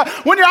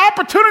late. When your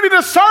opportunity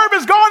to serve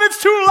is gone,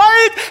 it's too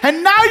late.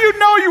 And now you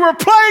know you were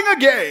playing a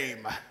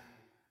game.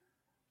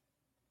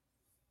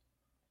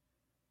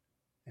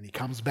 And he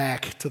comes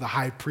back to the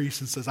high priest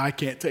and says, I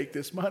can't take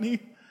this money.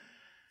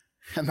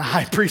 And the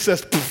high priest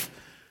says,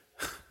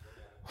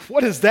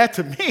 what is that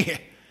to me?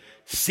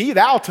 See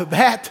thou to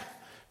that.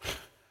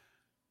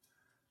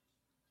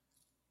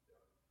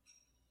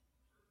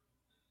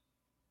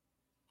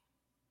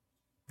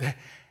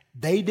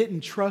 They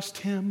didn't trust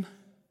him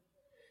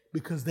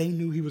because they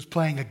knew he was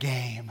playing a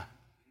game.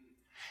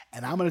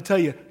 And I'm going to tell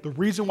you, the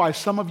reason why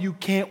some of you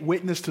can't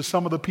witness to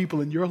some of the people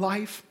in your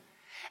life,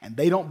 and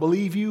they don't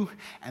believe you,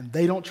 and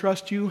they don't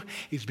trust you,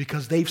 is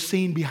because they've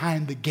seen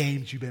behind the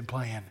games you've been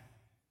playing.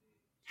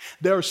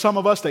 There are some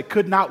of us that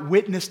could not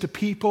witness to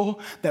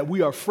people that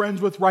we are friends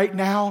with right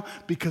now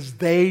because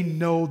they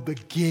know the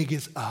gig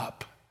is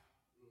up.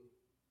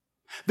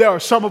 There are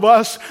some of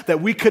us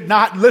that we could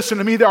not, listen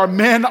to me, there are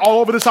men all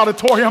over this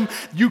auditorium.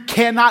 You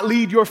cannot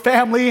lead your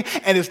family,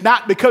 and it's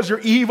not because you're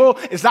evil,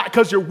 it's not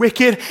because you're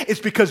wicked, it's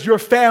because your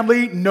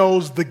family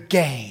knows the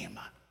game.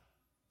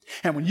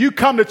 And when you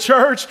come to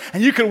church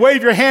and you can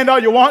wave your hand all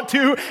you want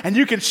to and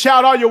you can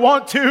shout all you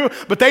want to,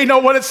 but they know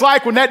what it's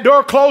like when that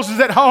door closes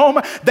at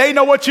home. They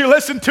know what you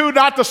listen to,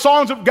 not the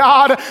songs of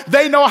God.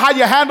 They know how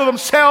you handle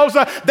themselves.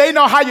 They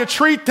know how you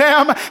treat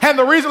them. And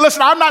the reason,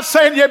 listen, I'm not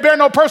saying you bear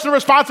no personal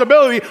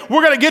responsibility.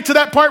 We're going to get to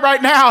that point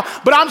right now.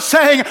 But I'm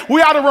saying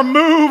we ought to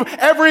remove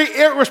every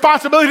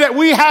responsibility that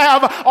we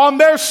have on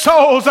their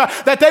souls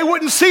that they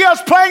wouldn't see us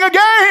playing a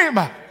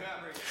game.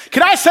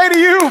 Can I say to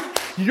you,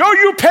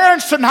 you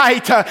parents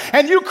tonight,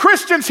 and you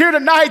Christians here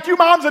tonight, you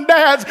moms and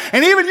dads,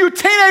 and even you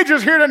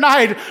teenagers here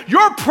tonight,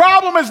 your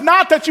problem is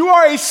not that you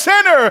are a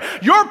sinner.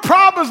 Your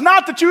problem is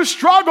not that you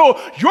struggle.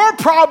 Your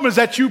problem is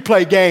that you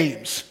play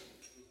games.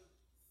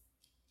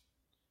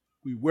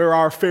 We wear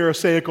our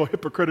pharisaical,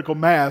 hypocritical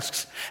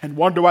masks and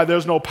wonder why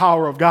there's no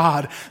power of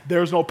God.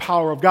 There's no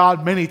power of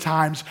God many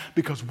times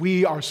because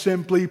we are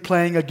simply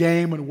playing a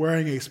game and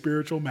wearing a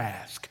spiritual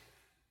mask.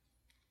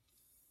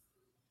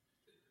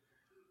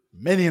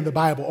 Many in the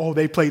Bible,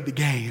 they played the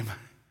game.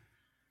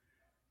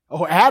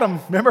 Adam,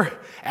 remember?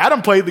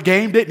 Adam played the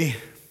game, didn't he?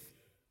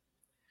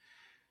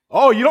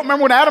 You don't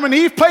remember when Adam and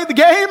Eve played the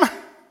game?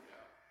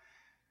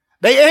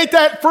 They ate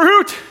that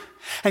fruit,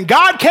 and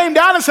God came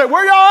down and said,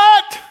 where y'all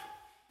at?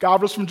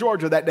 God was from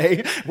Georgia that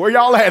day. Where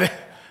y'all at?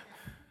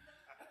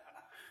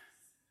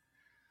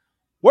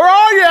 Where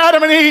are you,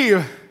 Adam and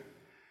Eve?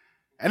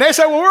 And they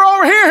said, well, we're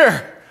over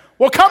here.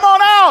 Well, come on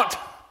out.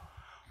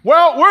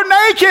 Well, we're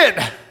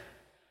naked.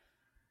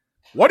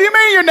 What do you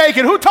mean you're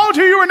naked? Who told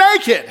you you were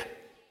naked?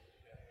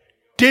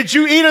 Did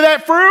you eat of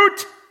that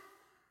fruit?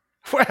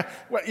 Well,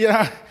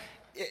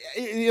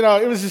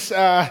 it was just,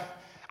 I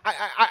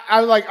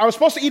was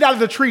supposed to eat out of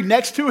the tree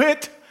next to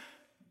it.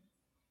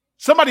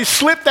 Somebody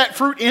slipped that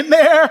fruit in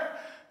there.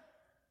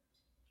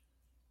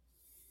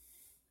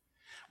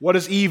 What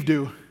does Eve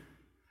do?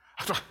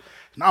 It's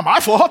not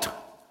my fault.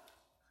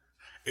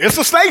 It's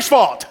the snake's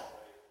fault.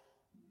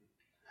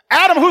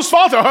 Adam, whose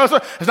fault?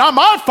 It's not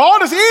my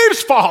fault. It's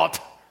Eve's fault.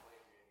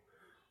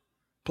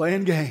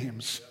 Playing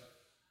games.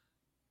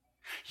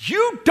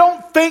 You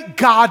don't think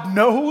God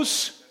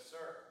knows?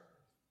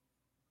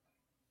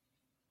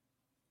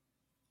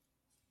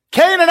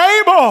 Cain and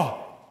Abel.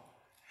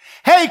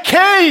 Hey,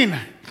 Cain,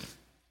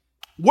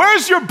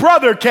 where's your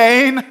brother,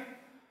 Cain?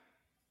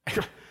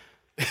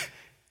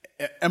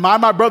 Am I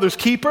my brother's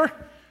keeper?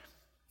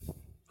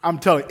 I'm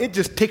telling you, it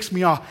just ticks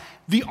me off.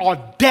 The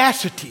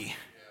audacity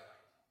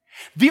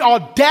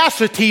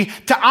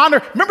to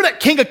honor, remember that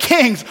King of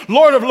Kings,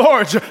 Lord of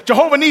Lords,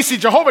 Jehovah Nissi,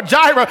 Jehovah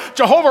Jireh,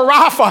 Jehovah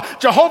Rapha,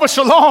 Jehovah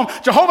Shalom,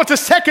 Jehovah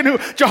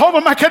Tsekenu,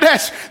 Jehovah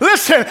Makadesh.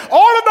 Listen,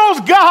 all of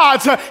those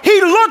gods,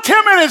 he looked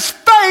him in his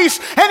face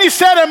and he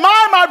said, am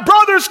I my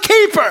brother's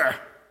keeper?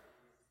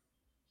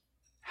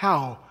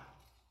 How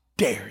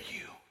dare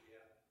you?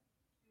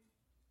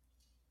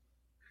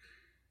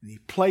 And he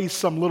plays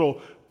some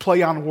little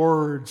play on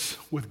words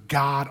with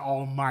God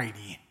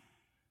Almighty.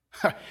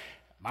 Am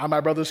I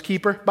my brother's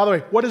keeper? By the way,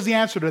 what is the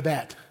answer to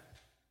that?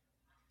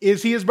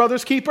 Is he his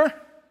brother's keeper?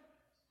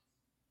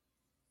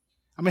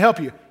 I'm going to help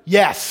you.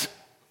 Yes.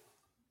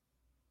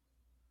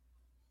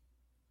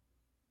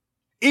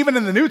 Even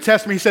in the New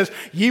Testament, he says,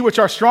 ye which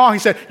are strong, he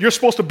said, you're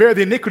supposed to bear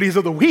the iniquities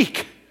of the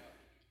weak.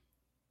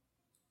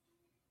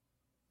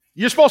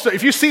 You're supposed to,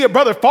 if you see a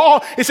brother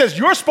fall, it says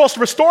you're supposed to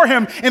restore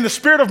him in the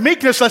spirit of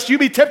meekness lest you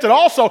be tempted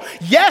also.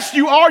 Yes,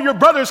 you are your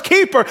brother's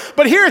keeper,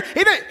 but here,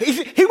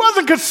 he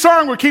wasn't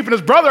concerned with keeping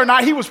his brother or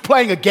not. He was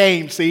playing a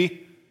game,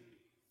 see?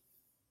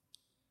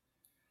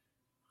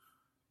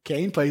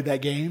 Cain played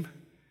that game.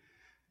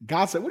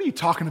 God said, what are you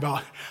talking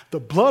about? The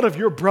blood of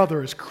your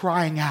brother is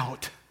crying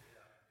out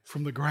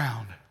from the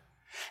ground.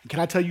 And can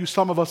I tell you,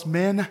 some of us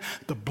men,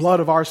 the blood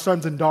of our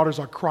sons and daughters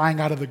are crying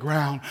out of the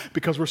ground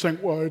because we're saying,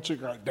 well,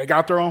 they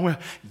got their own way.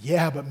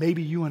 Yeah, but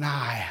maybe you and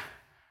I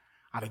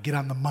ought to get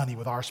on the money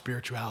with our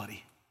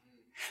spirituality.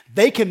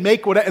 They can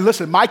make whatever, and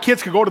listen, my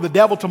kids could go to the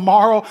devil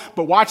tomorrow,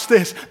 but watch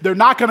this. They're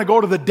not going to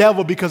go to the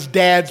devil because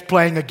dad's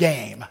playing a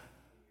game.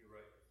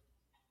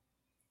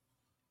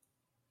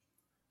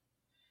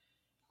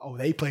 Oh,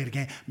 they played a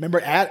game.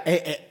 Remember,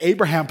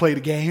 Abraham played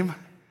a game.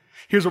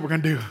 Here's what we're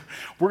going to do.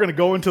 We're going to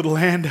go into the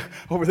land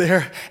over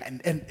there.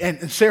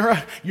 And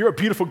Sarah, you're a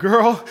beautiful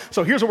girl.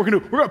 So here's what we're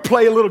going to do. We're going to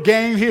play a little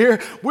game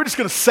here. We're just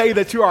going to say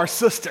that you're our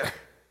sister.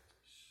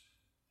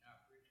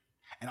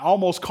 And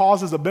almost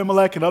causes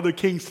Abimelech and other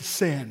kings to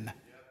sin.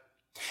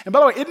 And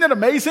by the way, isn't it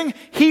amazing?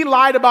 He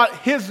lied about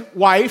his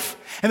wife.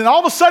 And then all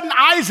of a sudden,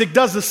 Isaac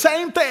does the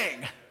same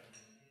thing.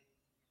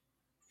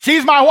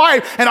 She's my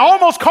wife. And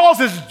almost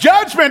causes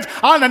judgment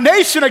on the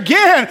nation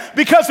again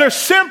because they're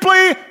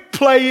simply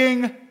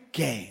playing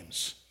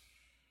games.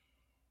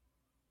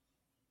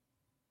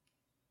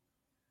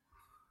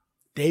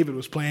 David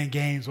was playing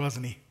games,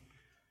 wasn't he?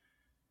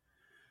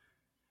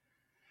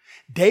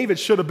 David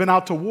should have been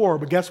out to war,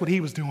 but guess what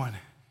he was doing?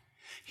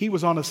 He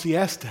was on a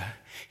siesta.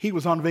 He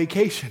was on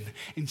vacation.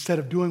 Instead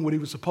of doing what he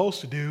was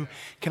supposed to do,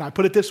 can I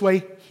put it this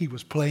way? He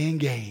was playing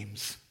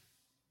games.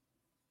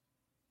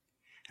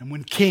 And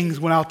when kings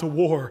went out to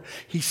war,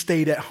 he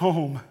stayed at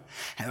home.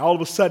 And all of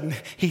a sudden,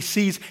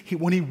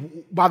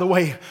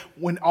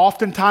 when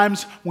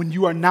oftentimes when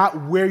you are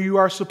not where you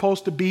are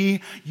supposed to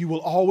be, you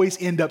will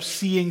always end up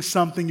seeing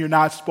something you're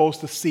not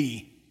supposed to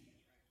see.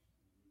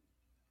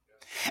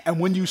 And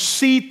when you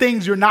see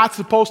things you're not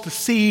supposed to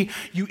see,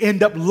 you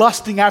end up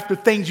lusting after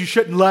things you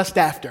shouldn't lust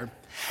after.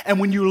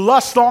 And when you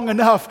lust long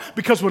enough,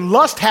 because when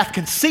lust hath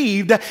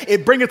conceived,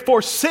 it bringeth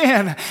forth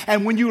sin.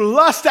 And when you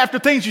lust after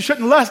things you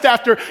shouldn't lust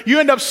after, you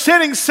end up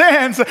sinning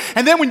sins.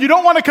 And then when you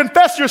don't want to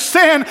confess your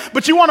sin,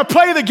 but you want to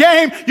play the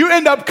game, you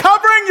end up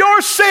covering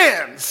your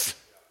sins.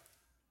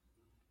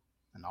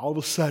 And all of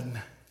a sudden,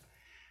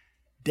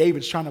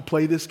 David's trying to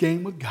play this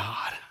game with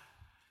God.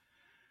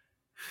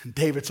 And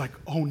David's like,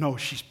 oh no,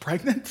 she's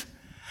pregnant?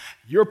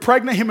 You're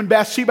pregnant. Him and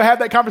Bathsheba had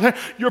that conversation.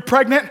 You're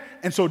pregnant.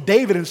 And so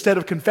David, instead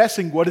of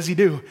confessing, what does he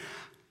do?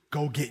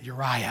 Go get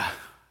Uriah.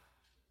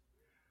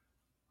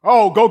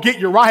 Oh, go get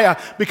Uriah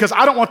because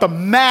I don't want the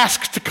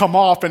mask to come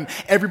off and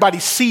everybody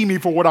see me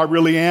for what I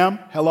really am.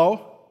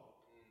 Hello?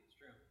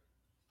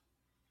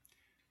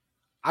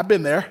 I've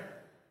been there.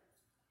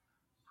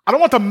 I don't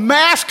want the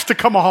mask to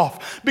come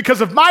off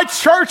because if my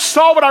church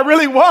saw what I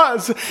really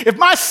was, if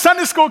my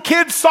Sunday school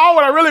kids saw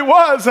what I really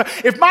was,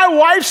 if my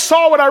wife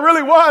saw what I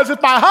really was,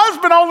 if my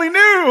husband only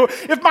knew,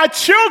 if my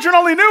children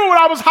only knew what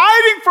I was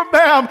hiding from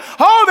them,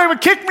 oh, they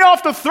would kick me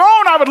off the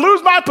throne. I would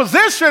lose my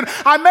position.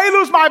 I may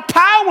lose my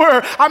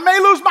power. I may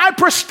lose my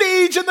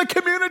prestige in the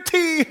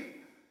community.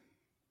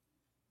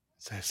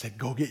 So I said,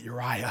 go get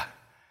Uriah.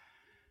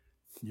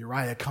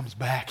 Uriah comes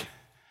back.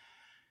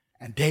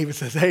 And David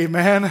says, hey,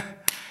 man,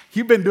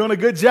 you've been doing a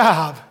good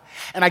job.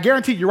 And I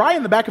guarantee Uriah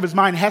in the back of his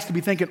mind has to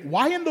be thinking,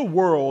 why in the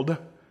world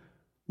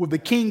would the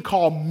king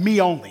call me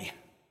only?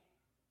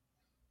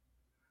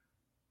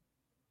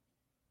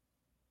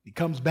 He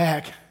comes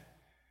back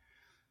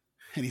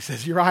and he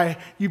says, Uriah,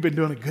 you've been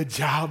doing a good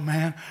job,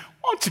 man.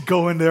 Why don't you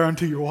go in there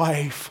unto your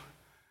wife?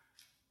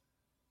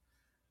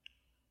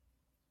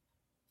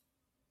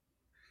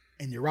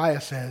 And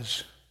Uriah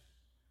says,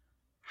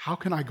 how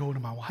can I go to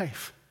my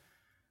wife?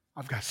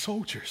 I've got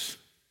soldiers.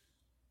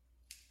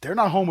 They're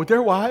not home with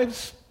their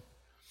wives.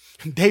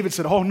 And David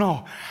said, oh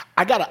no,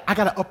 I gotta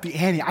up the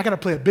ante. I gotta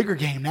play a bigger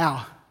game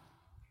now.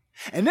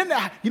 And then,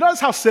 you notice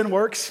how sin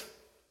works?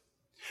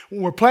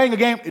 When we're playing a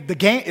game,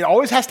 it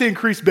always has to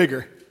increase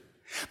bigger.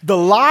 The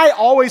lie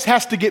always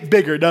has to get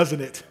bigger, doesn't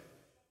it?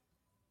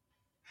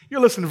 You're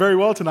listening very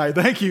well tonight.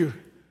 Thank you.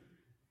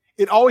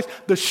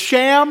 The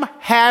sham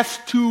has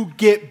to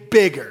get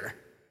bigger.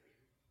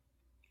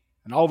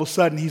 And all of a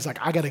sudden, he's like,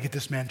 I gotta get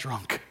this man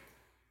drunk.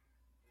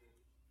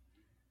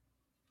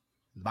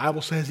 The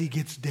Bible says he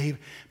gets David.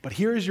 But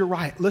here is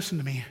Uriah. Listen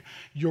to me.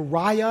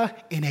 Uriah,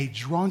 in a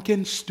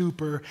drunken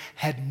stupor,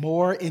 had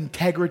more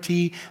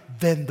integrity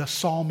than the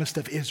psalmist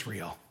of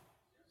Israel.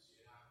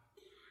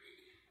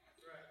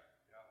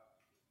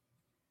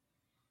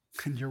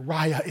 And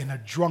Uriah, in a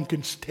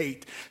drunken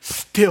state,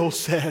 still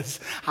says,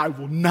 I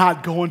will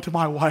not go into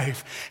my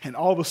wife. And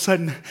all of a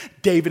sudden,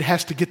 David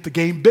has to get the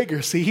game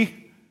bigger, see?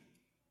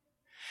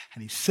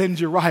 And he sends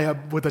Uriah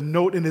with a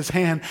note in his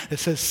hand that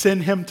says,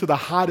 send him to the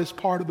hottest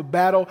part of the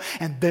battle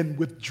and then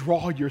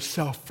withdraw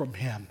yourself from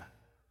him.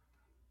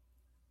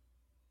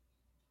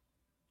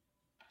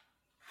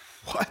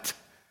 What?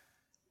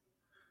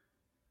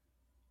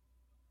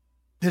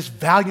 This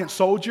valiant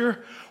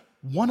soldier,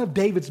 one of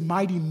David's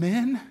mighty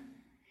men,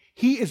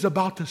 he is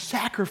about to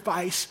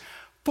sacrifice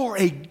for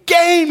a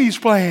game he's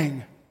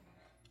playing.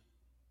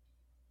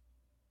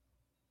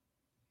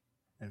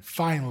 And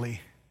finally,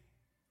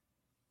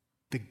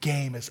 the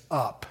game is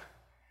up.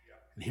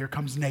 And here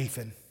comes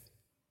Nathan.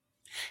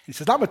 He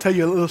says, I'm going to tell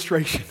you an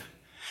illustration.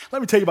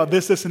 Let me tell you about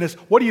this, and this.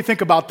 What do you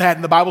think about that?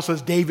 And the Bible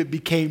says David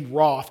became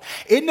wroth.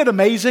 Isn't it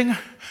amazing?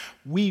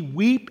 We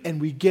weep and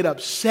we get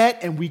upset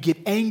and we get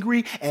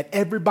angry at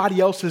everybody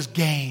else's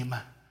game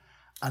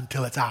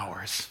until it's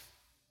ours.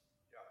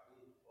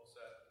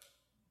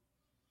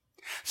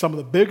 Some of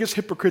the biggest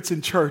hypocrites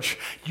in church,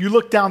 you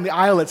look down the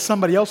aisle at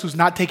somebody else who's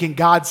not taking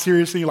God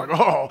seriously, you're like,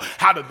 oh,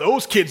 how did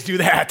those kids do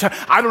that?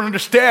 I don't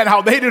understand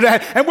how they do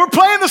that. And we're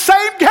playing the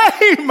same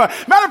game.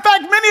 Matter of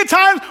fact, many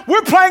times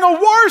we're playing a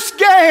worse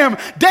game.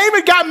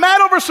 David got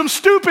mad over some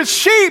stupid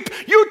sheep.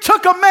 You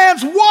took a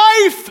man's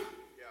wife.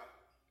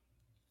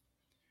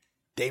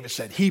 David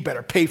said, he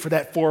better pay for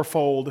that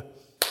fourfold.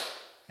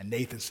 And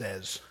Nathan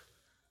says,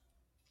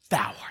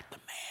 thou art the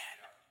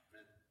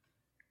man.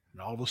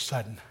 And all of a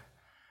sudden,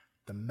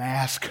 the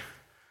mask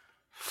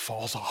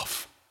falls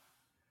off.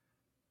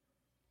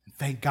 And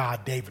thank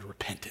God David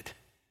repented.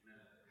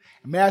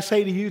 And may I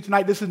say to you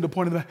tonight, this isn't the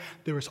point of the,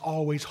 there is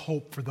always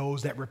hope for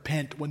those that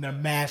repent when their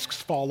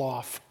masks fall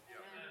off.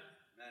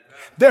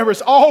 There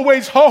is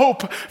always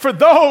hope for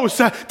those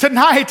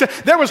tonight.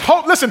 There was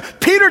hope. Listen,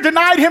 Peter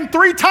denied him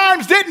 3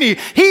 times, didn't he?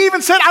 He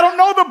even said, I don't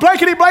know the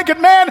blankety blanket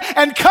man,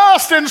 and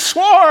cussed and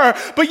swore.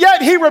 But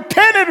yet he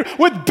repented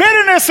with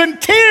bitterness and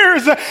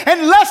tears.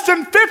 And less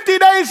than 50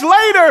 days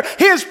later,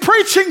 he is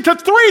preaching to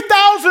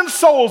 3,000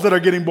 souls that are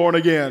getting born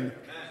again.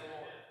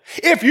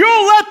 If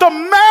you'll let the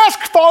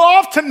mask fall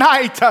off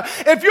tonight,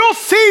 if you'll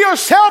see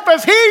yourself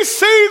as he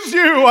sees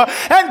you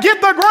and get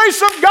the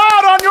grace of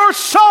God on your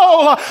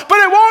soul, but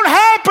it won't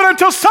happen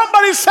until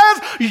somebody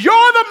says,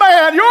 you're the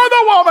man, you're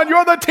the woman,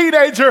 you're the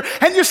teenager,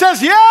 and you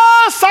says,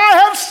 yes, I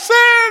have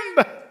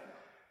sinned.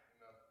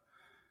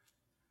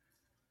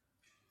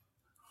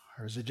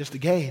 Or is it just a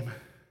game?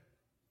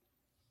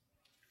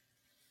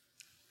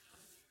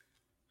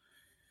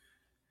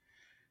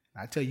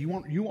 I tell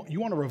you, you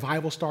want a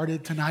revival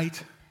started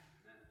tonight?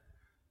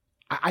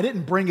 I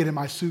didn't bring it in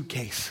my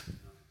suitcase.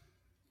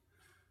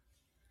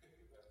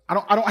 I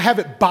don't have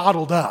it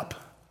bottled up.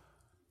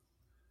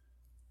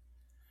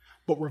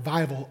 But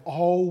revival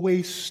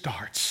always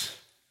starts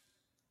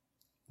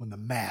when the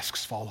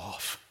masks fall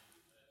off.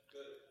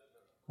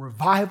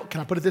 Revival,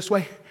 can I put it this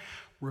way?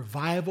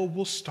 Revival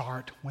will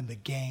start when the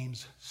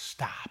games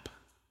stop.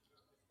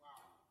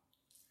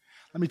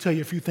 Let me tell you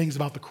a few things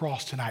about the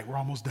cross tonight. We're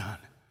almost done.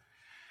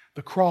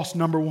 The cross,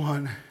 number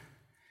one,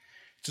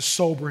 it's a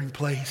sobering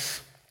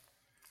place.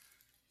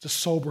 It's a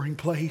sobering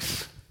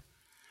place.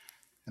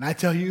 And I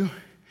tell you,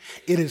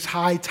 it is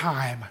high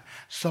time,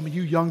 some of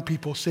you young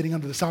people sitting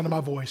under the sound of my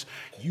voice,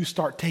 you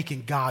start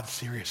taking God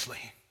seriously.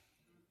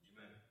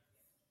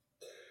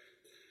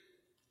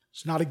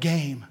 It's not a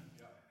game.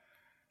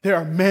 There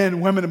are men,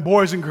 women, and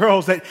boys and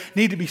girls that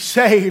need to be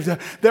saved.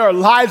 There are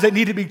lives that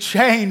need to be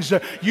changed.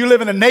 You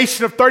live in a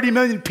nation of 30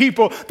 million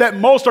people that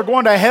most are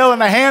going to hell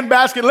in a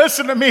handbasket.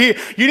 Listen to me.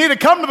 You need to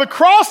come to the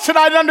cross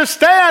tonight and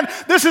understand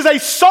this is a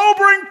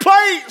sobering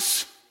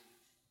place.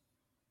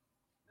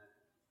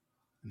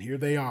 And here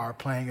they are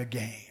playing a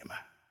game.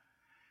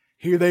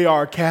 Here they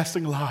are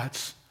casting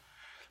lots.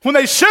 When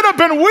they should have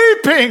been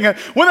weeping,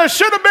 when there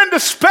should have been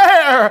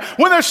despair,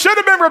 when there should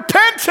have been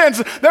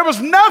repentance, there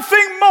was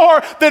nothing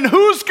more than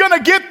who's going to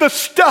get the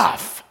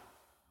stuff.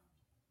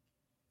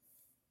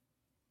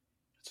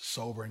 It's a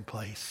sobering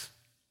place.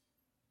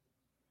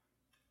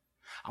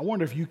 I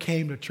wonder if you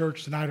came to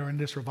church tonight or in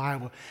this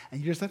revival and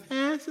you just thought,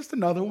 it's just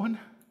another one.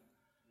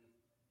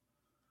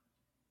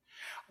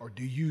 Or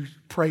do you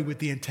pray with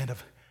the intent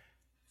of,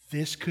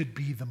 this could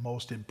be the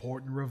most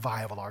important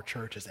revival our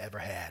church has ever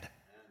had?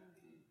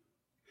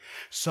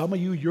 Some of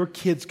you, your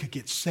kids could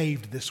get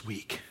saved this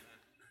week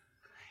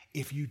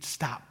if you'd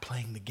stop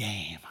playing the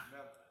game.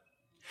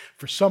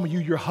 For some of you,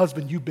 your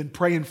husband you've been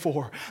praying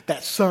for,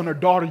 that son or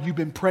daughter you've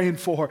been praying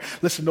for.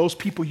 Listen, those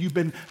people you've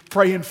been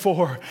praying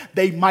for,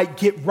 they might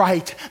get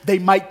right. They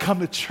might come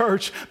to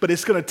church, but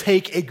it's going to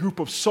take a group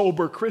of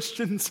sober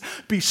Christians.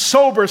 Be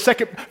sober.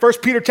 1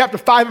 Peter chapter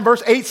 5 and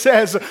verse 8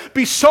 says,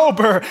 be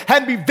sober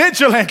and be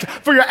vigilant,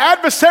 for your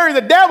adversary,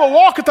 the devil,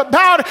 walketh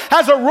about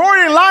as a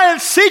roaring lion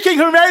seeking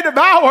whom he may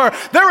devour.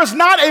 There is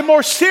not a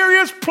more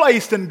serious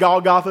place than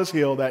Golgotha's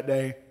hill that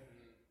day.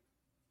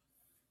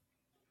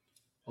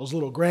 Those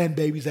little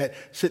grandbabies that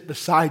sit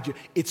beside you,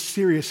 it's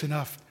serious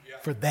enough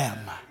for them.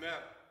 Amen.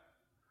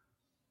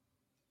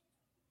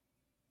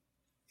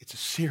 It's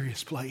a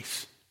serious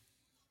place.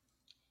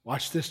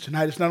 Watch this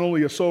tonight. It's not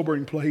only a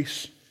sobering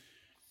place,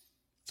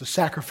 it's a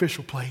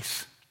sacrificial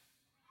place.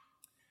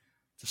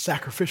 It's a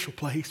sacrificial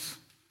place.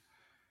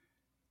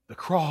 The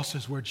cross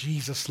is where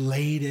Jesus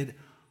laid it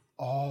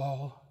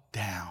all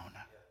down.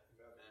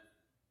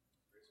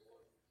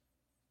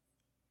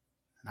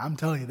 And I'm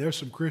telling you, there's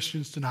some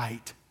Christians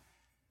tonight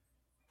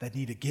that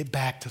need to get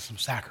back to some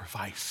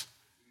sacrifice,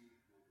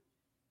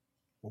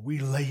 where we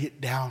lay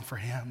it down for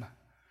him.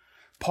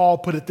 Paul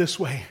put it this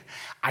way: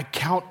 I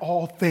count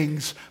all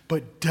things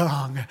but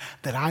dung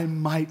that I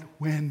might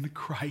win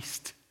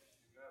Christ.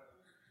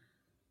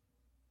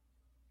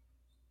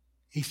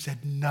 He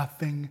said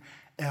nothing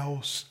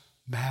else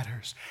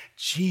matters.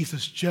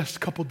 Jesus, just a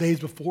couple days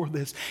before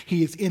this,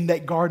 he is in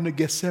that Garden of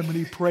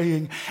Gethsemane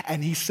praying,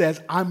 and he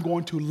says, I'm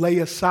going to lay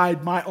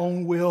aside my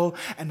own will,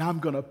 and I'm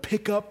going to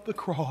pick up the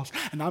cross,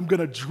 and I'm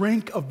going to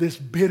drink of this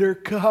bitter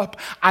cup.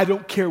 I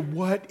don't care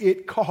what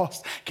it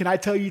costs. Can I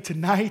tell you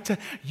tonight,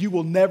 you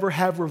will never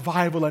have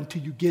revival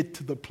until you get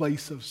to the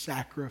place of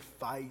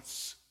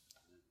sacrifice.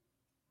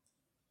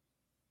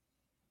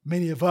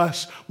 Many of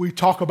us, we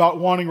talk about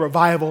wanting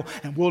revival,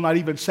 and we'll not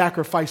even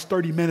sacrifice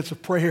 30 minutes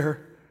of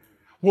prayer.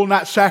 We'll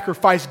not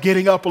sacrifice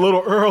getting up a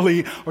little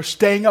early or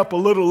staying up a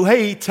little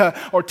late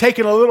or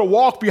taking a little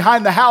walk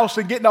behind the house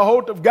and getting a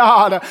hold of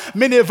God.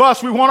 Many of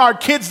us, we want our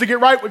kids to get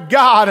right with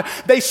God.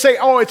 They say,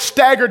 oh, it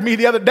staggered me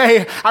the other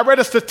day. I read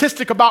a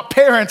statistic about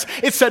parents.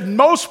 It said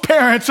most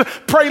parents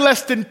pray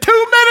less than 2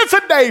 minutes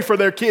a day for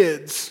their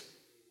kids.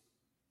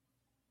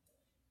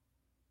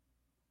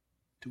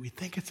 Do we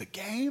think it's a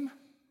game?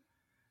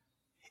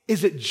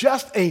 Is it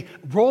just a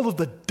roll of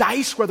the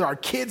dice whether our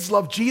kids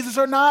love Jesus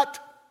or not?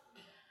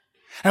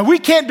 And we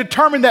can't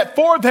determine that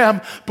for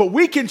them, but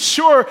we can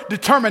sure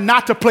determine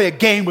not to play a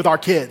game with our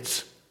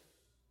kids.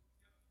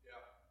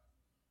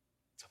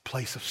 It's a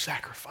place of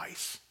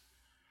sacrifice.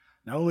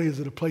 Not only is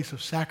it a place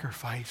of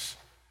sacrifice,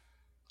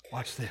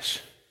 watch this.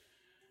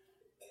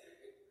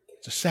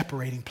 It's a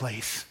separating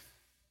place.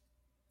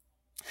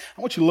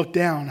 I want you to look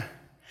down.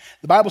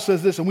 The Bible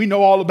says this, and we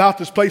know all about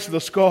this place of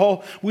the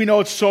skull. We know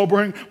it's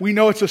sobering. We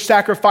know it's a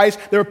sacrifice.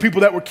 There are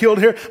people that were killed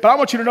here. But I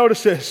want you to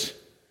notice this.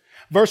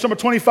 Verse number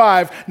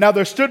 25, now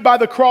there stood by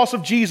the cross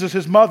of Jesus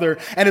his mother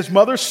and his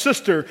mother's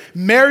sister,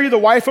 Mary the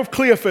wife of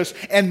Cleophas,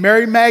 and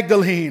Mary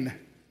Magdalene.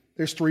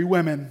 There's 3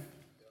 women.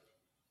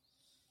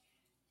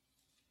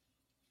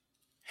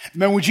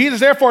 And when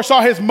Jesus therefore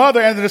saw his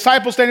mother and the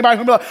disciples standing by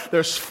whom he loved,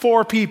 there's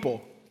 4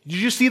 people. Did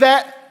you see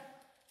that?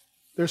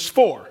 There's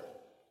 4.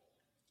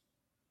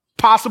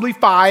 Possibly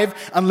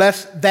 5,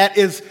 unless that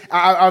is,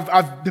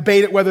 I've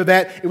debated whether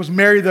that it was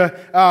Mary,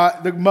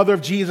 the mother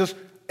of Jesus,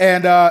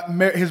 and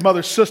his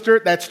mother's sister,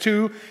 that's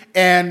 2,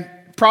 and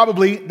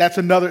probably that's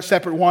another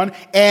separate one,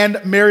 and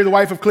Mary, the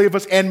wife of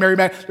Cleophas, and Mary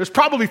Magdalene. There's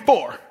probably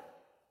 4.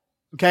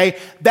 Okay,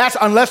 that's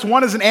unless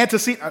one is an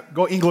antecedent.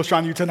 Go English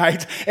on you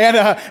tonight,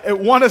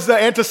 and one is the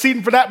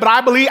antecedent for that. But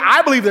I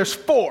believe there's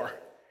 4.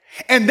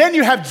 And then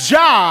you have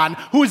John,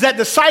 who is that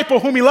disciple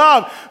whom he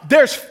loved.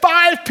 There's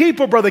 5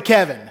 people, Brother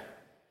Kevin.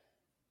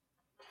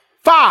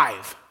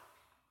 5.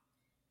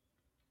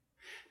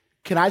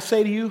 Can I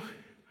say to you,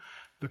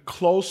 the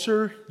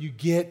closer you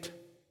get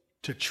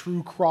to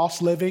true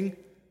cross living,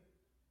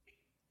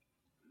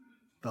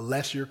 the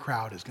less your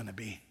crowd is going to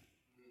be.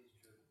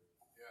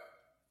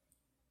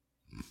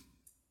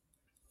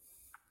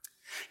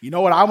 You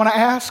know what I want to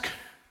ask?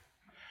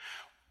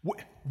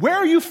 Where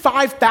are you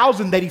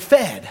 5,000 that he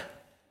fed?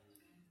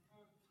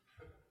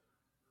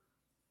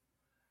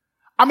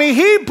 I mean,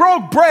 he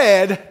broke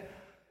bread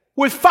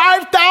with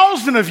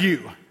 5,000 of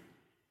you.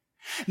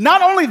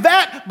 Not only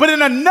that, but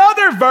in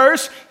another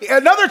verse,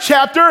 another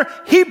chapter,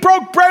 he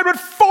broke bread with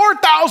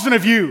 4,000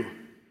 of you.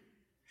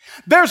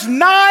 There's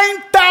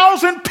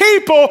 9,000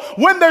 people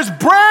when there's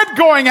bread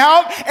going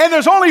out, and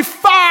there's only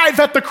 5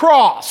 at the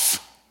cross.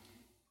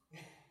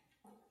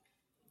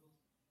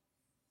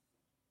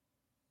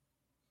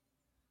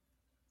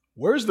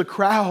 Where's the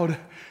crowd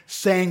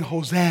saying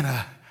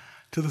Hosanna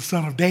to the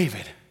Son of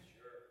David?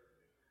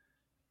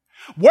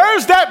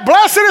 Where's that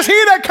blessed is he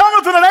that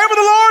cometh in the name of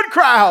the Lord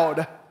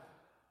crowd?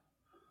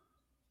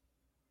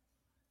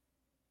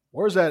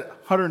 Where's that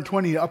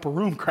 120 upper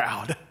room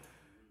crowd?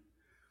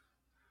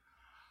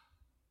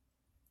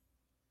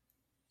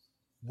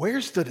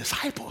 Where's the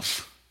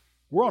disciples?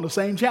 We're on the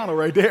same channel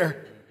right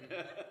there.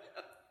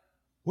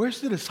 Where's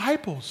the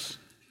disciples?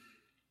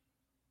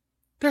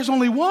 There's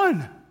only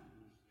one.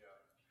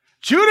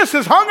 Judas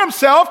has hung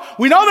himself.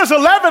 We know there's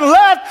 11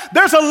 left.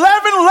 There's 11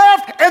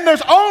 left, and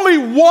there's only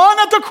one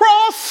at the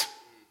cross.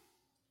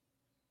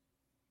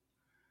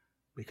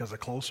 Because the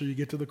closer you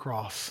get to the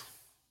cross,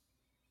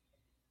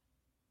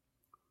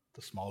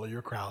 the smaller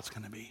your crowd's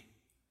going to be.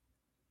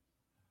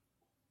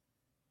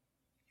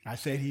 I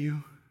say to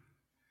you,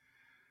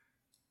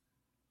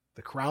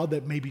 the crowd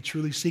that may be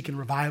truly seeking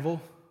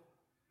revival,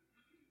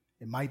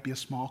 it might be a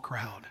small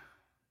crowd.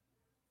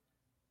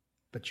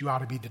 But you ought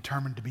to be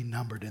determined to be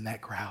numbered in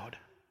that crowd.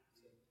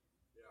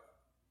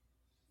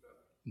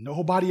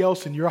 Nobody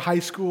else in your high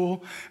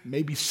school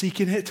may be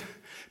seeking it,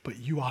 but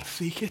you ought to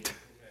seek it.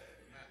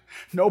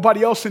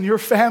 Nobody else in your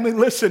family,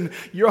 listen,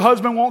 your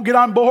husband won't get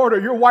on board or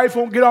your wife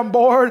won't get on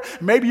board.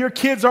 Maybe your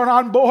kids aren't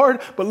on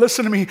board, but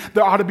listen to me,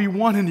 there ought to be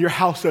one in your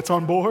house that's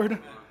on board.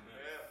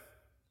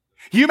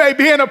 You may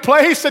be in a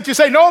place that you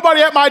say,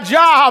 nobody at my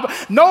job,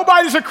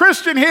 nobody's a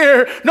Christian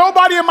here,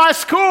 nobody in my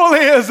school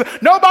is,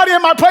 nobody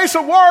in my place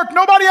of work,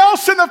 nobody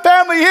else in the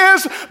family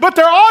is, but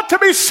there ought to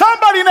be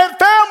somebody in that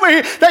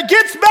family that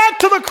gets back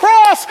to the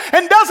cross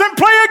and doesn't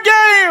play a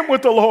game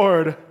with the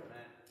Lord.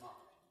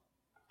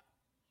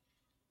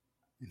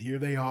 And here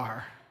they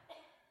are.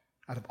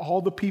 Out of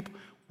all the people,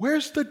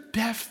 where's the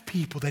deaf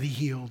people that he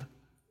healed?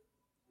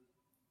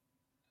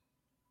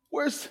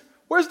 Where's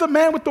the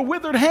man with the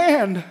withered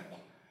hand?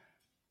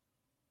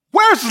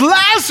 Where's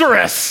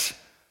Lazarus?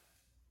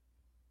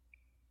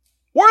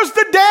 Where's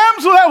the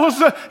damsel that was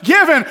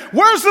given?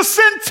 Where's the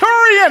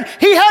centurion?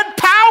 He had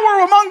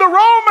power among the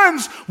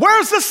Romans.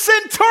 Where's the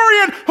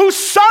centurion whose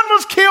son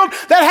was killed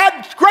that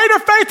had greater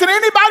faith than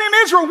anybody in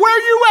Israel? Where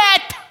are you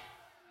at?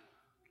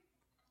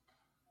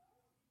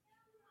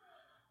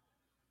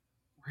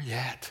 Where are you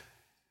at?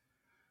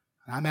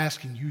 And I'm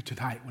asking you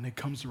tonight, when it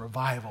comes to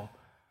revival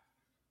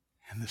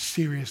and the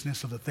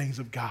seriousness of the things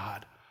of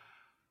God,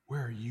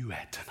 where are you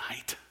at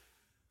tonight?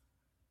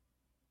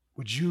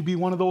 Would you be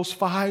one of those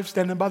 5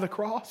 standing by the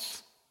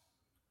cross?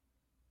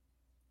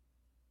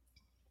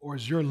 Or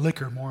is your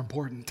liquor more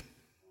important?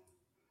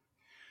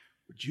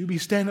 Would you be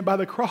standing by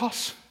the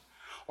cross?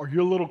 Or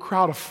your little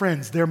crowd of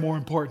friends, they're more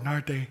important,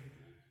 aren't they?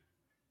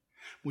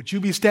 Would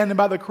you be standing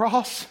by the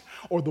cross?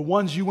 Or the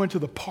ones you went to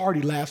the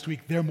party last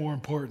week, they're more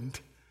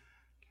important?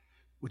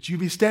 Would you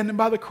be standing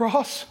by the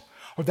cross?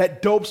 Or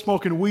that dope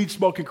smoking, weed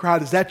smoking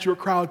crowd, is that your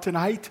crowd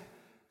tonight?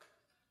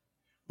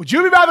 Would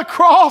you be by the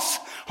cross?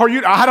 Or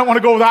I don't want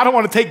to go, I don't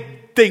want to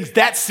take things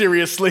that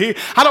seriously.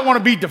 I don't want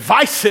to be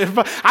divisive.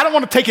 I don't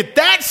want to take it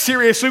that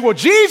seriously. Well,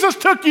 Jesus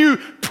took you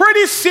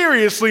pretty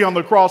seriously on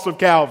the cross of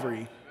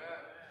Calvary.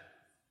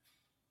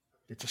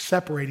 It's a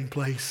separating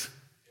place.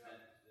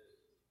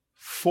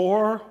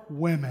 4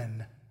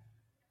 women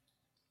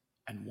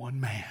and 1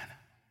 man.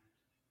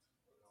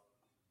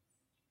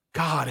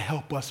 God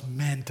help us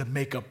men to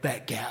make up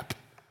that gap.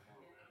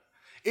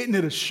 Isn't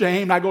it a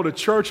shame? I go to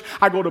church,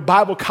 I go to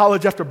Bible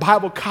college after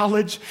Bible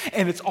college,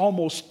 and it's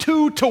almost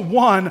 2 to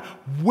 1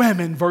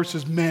 women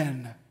versus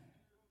men.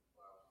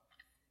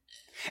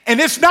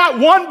 And it's not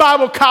one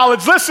Bible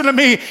college, listen to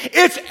me,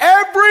 it's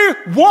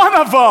every one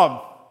of them.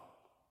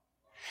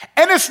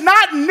 And it's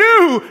not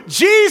new.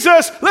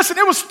 Jesus, listen,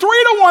 it was 3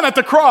 to 1 at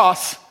the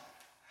cross.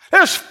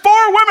 There's 4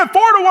 women,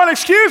 4 to 1,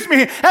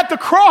 at the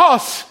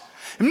cross.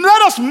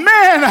 Let us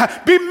men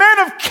be men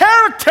of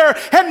character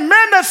and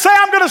men that say,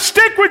 I'm going to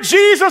stick with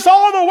Jesus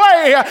all the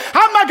way.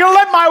 I'm not going to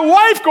let my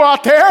wife go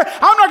out there.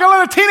 I'm not going to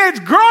let a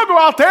teenage girl go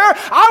out there.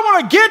 I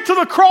want to get to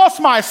the cross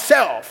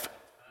myself.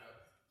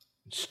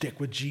 Stick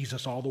with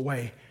Jesus all the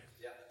way.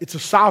 It's a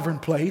sovereign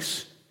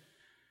place.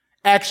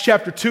 Acts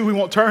chapter 2, we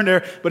won't turn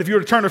there, but if you were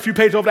to turn a few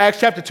pages over to Acts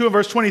chapter 2 and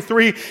verse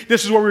 23,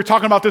 this is what we were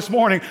talking about this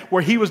morning,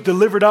 where he was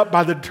delivered up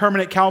by the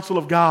determinate counsel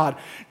of God.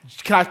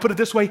 Can I put it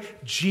this way?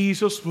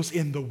 Jesus was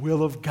in the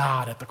will of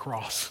God at the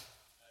cross.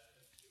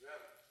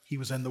 He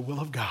was in the will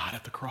of God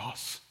at the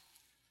cross.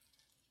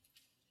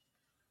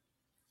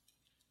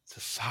 It's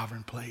a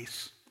sovereign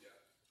place.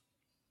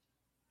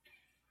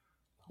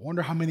 I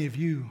wonder how many of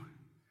you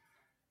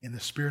in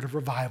the spirit of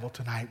revival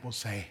tonight will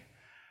say,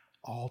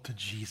 all to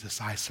Jesus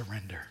I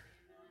surrender.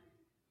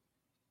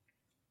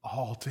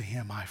 All to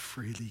him I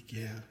freely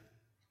give.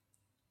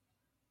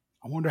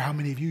 I wonder how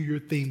many of you,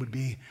 your theme would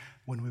be,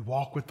 when we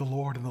walk with the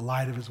Lord in the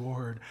light of his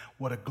word,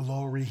 what a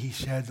glory he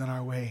sheds in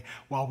our way.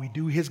 While we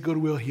do his good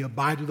will, he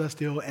abides with us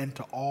still, and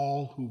to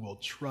all who will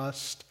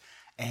trust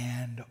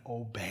and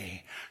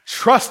obey.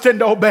 Trust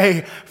and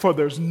obey, for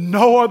there's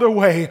no other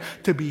way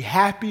to be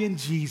happy in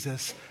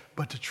Jesus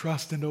but to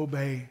trust and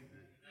obey.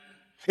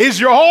 Is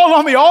your all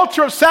on the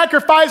altar of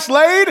sacrifice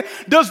laid?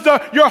 Does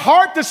your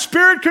heart, the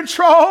Spirit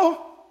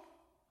control?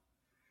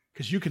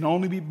 Because you can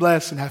only be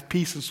blessed and have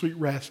peace and sweet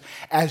rest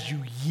as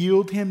you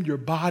yield him your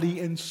body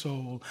and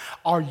soul.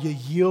 Are you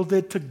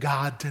yielded to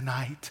God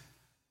tonight?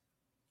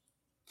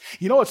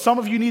 You know what some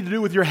of you need to do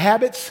with your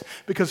habits?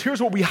 Because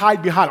here's what we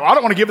hide behind. I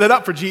don't want to give that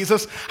up for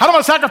Jesus. I don't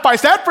want to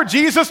sacrifice that for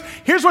Jesus.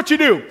 Here's what you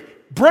do.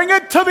 Bring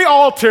it to the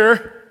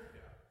altar,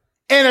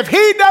 and if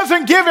he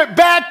doesn't give it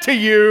back to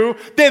you,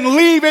 then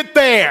leave it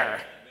there.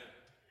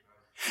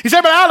 You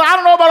say, but I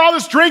don't know about all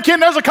this drinking.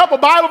 There's a couple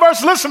Bible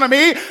verses. Listen to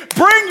me.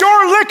 Bring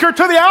your liquor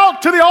to the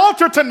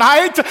altar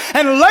tonight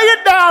and lay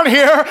it down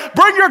here.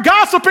 Bring your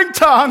gossiping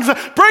tongues.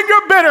 Bring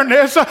your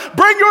bitterness.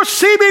 Bring your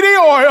CBD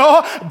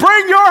oil.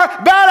 Bring your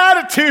bad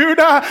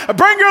attitude.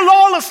 Bring your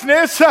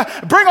lawlessness.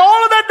 Bring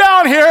all of that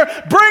down here.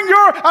 Bring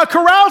your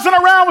carousing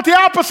around with the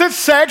opposite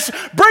sex.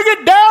 Bring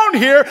it down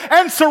here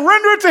and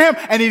surrender it to him.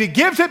 And if he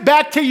gives it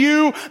back to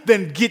you,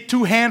 then get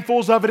 2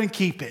 handfuls of it and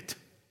keep it.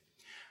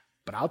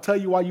 But I'll tell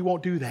you why you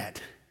won't do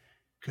that.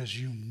 Because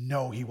you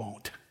know he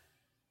won't.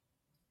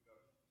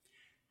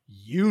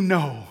 You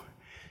know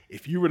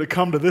if you were to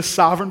come to this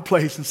sovereign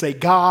place and say,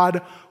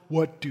 God,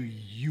 what do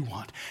you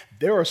want?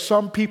 There are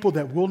some people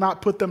that will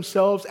not put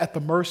themselves at the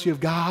mercy of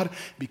God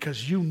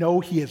because you know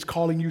He is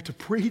calling you to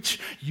preach,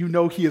 you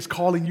know He is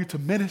calling you to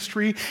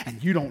ministry,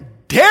 and you don't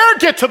dare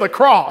get to the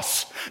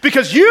cross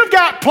because you've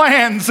got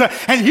plans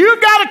and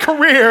you've got a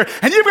career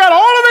and you've got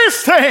all of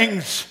these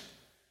things.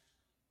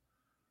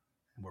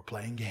 And we're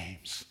playing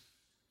games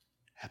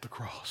at the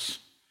cross.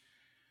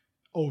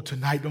 Oh,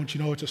 tonight, don't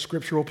you know it's a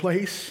scriptural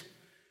place?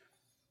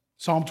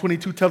 Psalm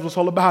 22 tells us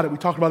all about it. We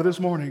talked about it this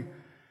morning.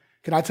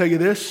 Can I tell you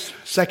this?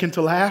 Second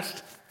to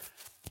last,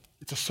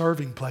 it's a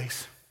serving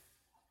place.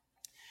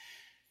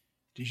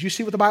 Did you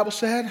see what the Bible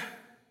said?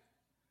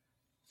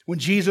 When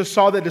Jesus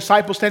saw the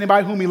disciple standing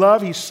by whom He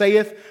loved, He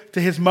saith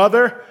to His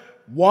mother,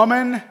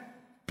 Woman,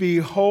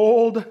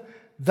 behold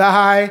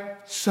thy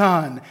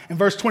son. In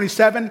verse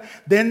 27,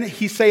 then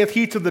He saith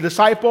He to the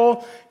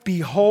disciple,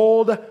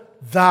 Behold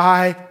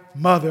thy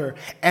mother.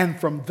 And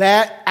from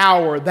that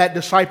hour, that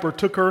disciple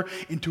took her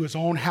into his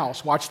own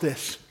house. Watch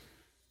this.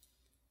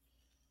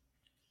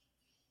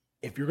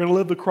 If you're going to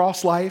live the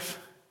cross life,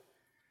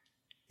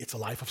 it's a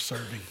life of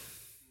serving.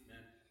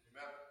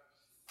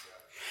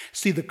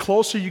 See, the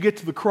closer you get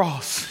to the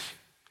cross,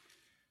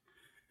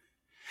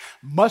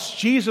 must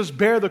Jesus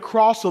bear the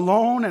cross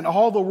alone and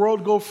all the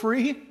world go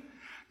free?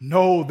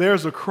 No,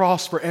 there's a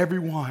cross for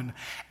everyone,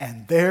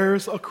 and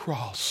there's a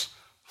cross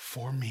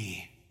for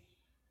me.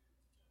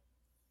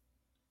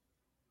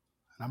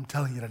 And I'm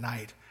telling you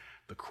tonight,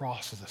 the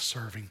cross is a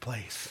serving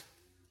place.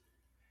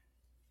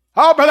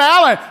 Oh, Brother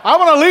Allen, I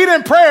want to lead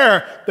in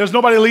prayer. There's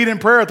nobody leading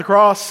prayer at the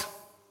cross.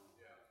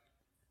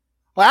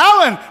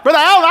 Well, Brother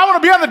Allen, I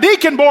want to be on the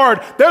deacon board.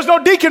 There's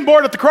no deacon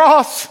board at the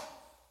cross.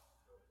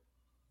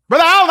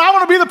 Brother Allen, I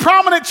want to be the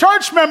prominent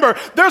church member.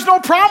 There's no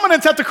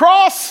prominence at the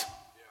cross.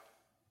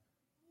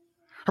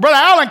 Brother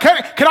Allen,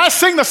 can I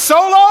sing the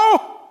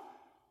solo?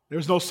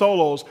 There's no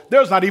solos.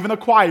 There's not even a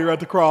choir at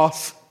the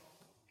cross.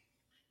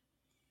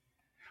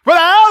 Brother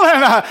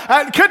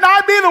Allen, couldn't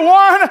I be the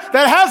one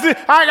that has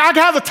I can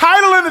have the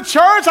title in the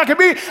church?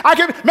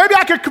 Maybe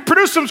I could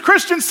produce some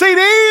Christian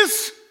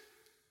CDs.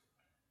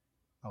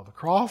 No, the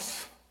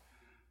cross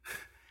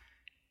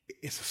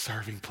is a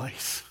serving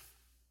place.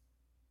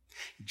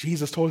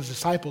 Jesus told His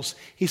disciples,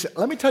 He said,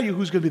 let me tell you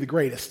who's going to be the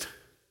greatest.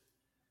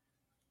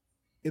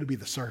 It'll be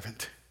the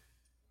servant.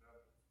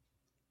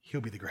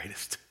 He'll be the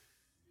greatest.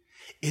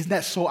 Isn't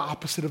that so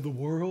opposite of the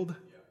world?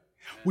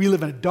 We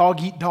live in a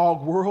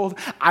dog-eat-dog world.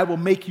 I will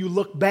make you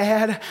look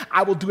bad.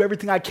 I will do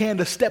everything I can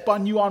to step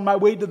on you on my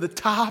way to the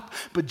top.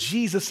 But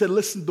Jesus said,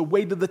 listen, the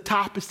way to the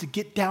top is to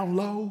get down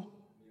low.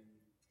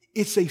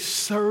 It's a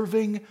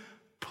serving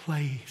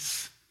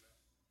place.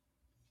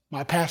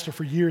 My pastor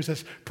for years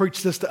has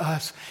preached this to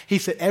us. He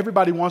said,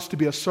 everybody wants to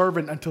be a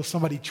servant until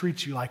somebody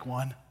treats you like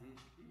one.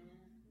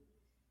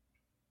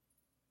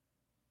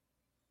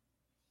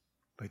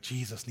 But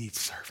Jesus needs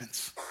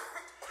servants.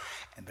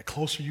 And the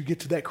closer you get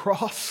to that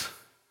cross,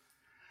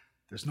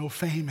 there's no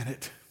fame in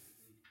it.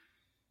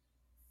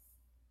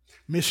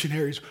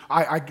 Missionaries,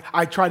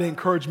 I try to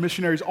encourage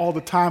missionaries all the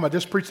time. I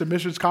just preached a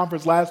missions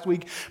conference last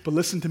week, but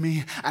listen to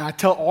me, and I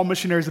tell all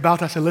missionaries about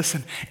that. I say,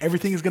 listen,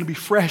 everything is going to be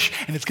fresh,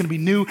 and it's going to be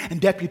new,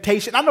 and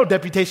deputation. I know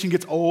deputation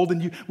gets old,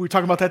 and we were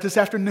talking about that this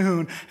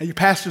afternoon, and your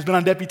pastor's been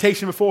on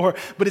deputation before,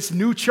 but it's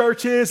new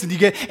churches, and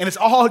it's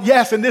all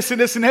yes, and this, and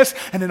this, and this,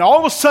 and then all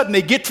of a sudden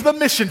they get to the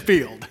mission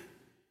field,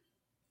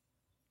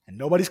 and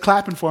nobody's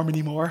clapping for them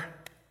anymore,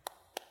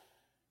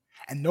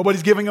 and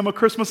nobody's giving them a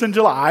Christmas in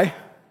July.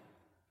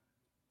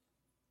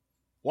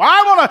 Well,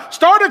 I want to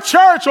start a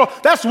church. Well,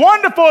 that's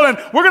wonderful. And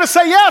we're going to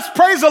say, yes,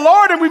 praise the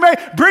Lord. And we may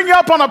bring you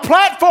up on a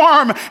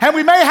platform. And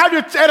we may have you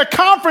at a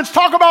conference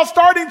talk about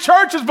starting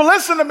churches. But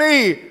listen to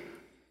me.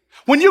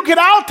 When you get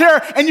out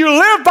there and you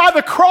live by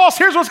the cross,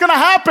 here's what's going to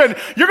happen.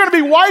 You're going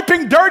to be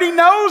wiping dirty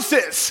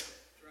noses.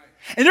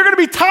 And you're going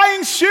to be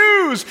tying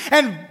shoes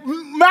and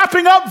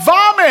mopping up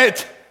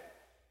vomit.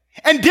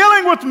 And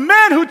dealing with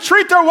men who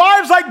treat their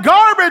wives like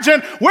garbage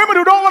and women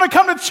who don't want to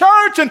come to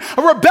church and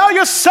a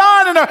rebellious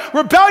son and a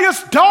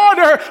rebellious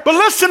daughter. But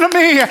listen to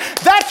me,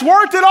 that's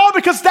worth it all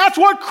because that's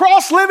what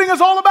cross living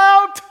is all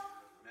about.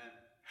 Amen.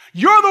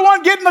 You're the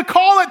one getting the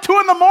call at 2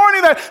 a.m.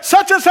 that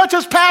such and such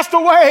has passed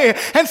away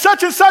and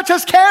such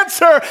has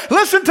cancer.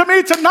 Listen to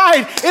me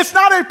tonight. It's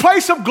not a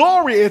place of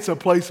glory. It's a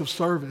place of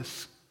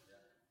service.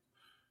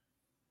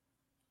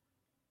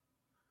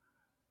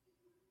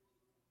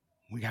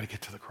 We got to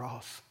get to the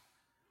cross.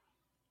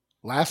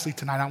 Lastly,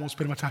 tonight, I won't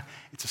spend much time.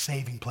 It's a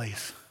saving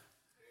place.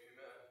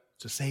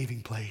 It's a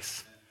saving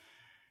place.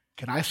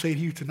 Can I say to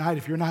you tonight,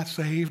 if you're not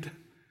saved,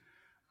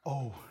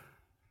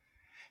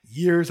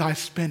 years I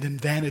spent in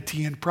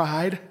vanity and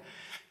pride,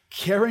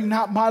 caring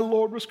not my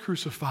Lord was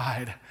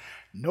crucified,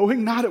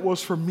 knowing not it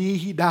was for me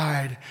He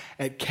died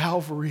at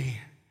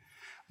Calvary.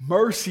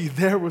 Mercy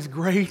there was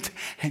great,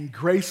 and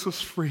grace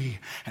was free,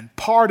 and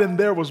pardon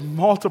there was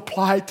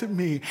multiplied to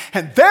me.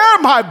 And there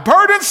my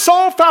burdened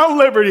soul found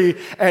liberty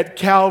at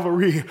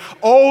Calvary.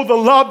 Oh, the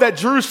love that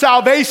drew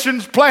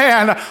salvation's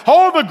plan.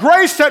 Oh, the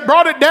grace that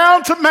brought it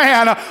down to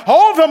man.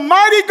 Oh, the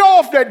mighty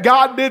gulf that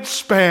God did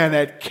span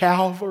at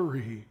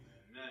Calvary.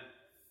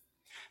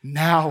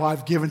 Now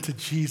I've given to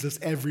Jesus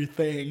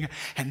everything,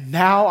 and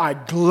now I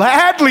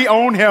gladly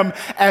own him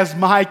as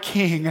my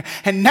king.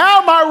 And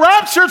now my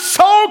raptured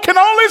soul can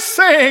only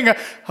sing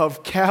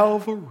of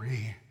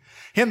Calvary.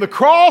 In the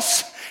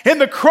cross,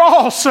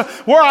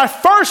 where I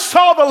first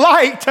saw the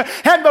light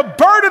and the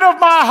burden of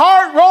my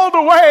heart rolled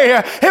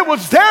away, it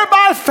was there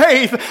by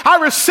faith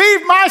I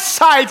received my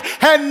sight,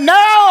 and now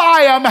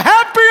I am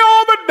happy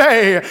all the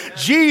day.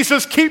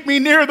 Jesus, keep me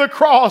near the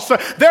cross.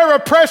 There a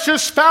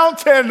precious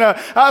fountain,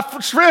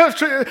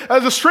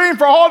 the stream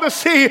for all to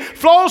see,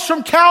 flows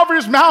from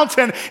Calvary's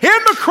mountain. In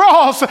the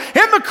cross,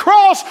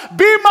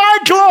 be my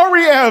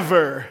glory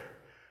ever,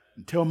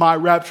 until my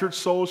raptured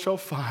soul shall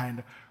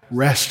find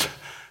rest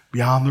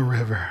beyond the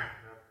river.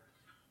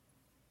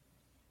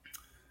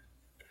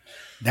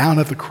 Down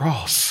at the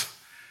cross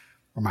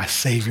where my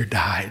Savior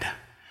died,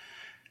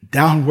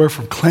 down where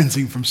from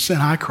cleansing from sin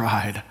I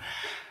cried,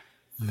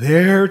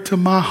 there to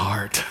my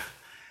heart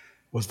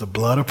was the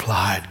blood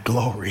applied.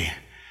 Glory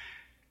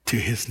to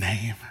his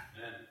name.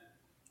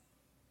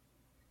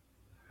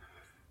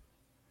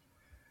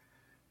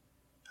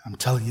 I'm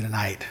telling you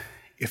tonight,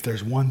 if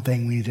there's one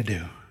thing we need to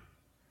do,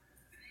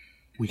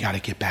 we got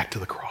to get back to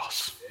the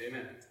cross.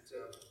 Amen.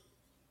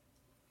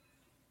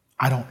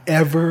 I don't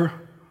ever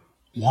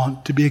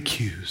want to be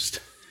accused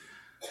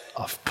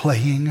of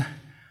playing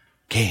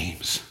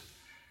games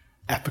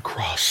at the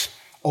cross.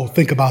 Oh,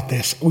 think about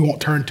this. We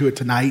won't turn to it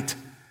tonight.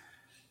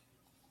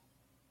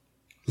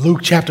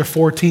 Luke chapter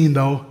 14,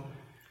 though,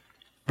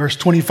 verse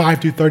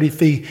 25 through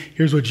 33,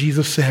 here's what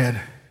Jesus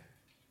said.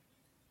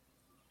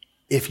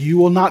 If you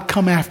will not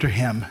come after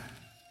him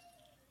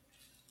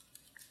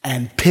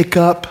and pick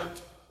up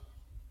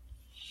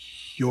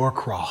your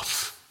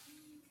cross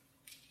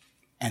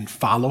and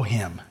follow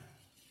him,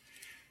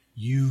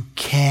 you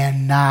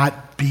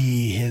cannot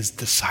be his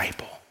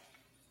disciple.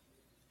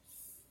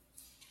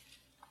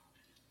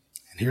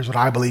 And here's what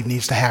I believe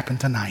needs to happen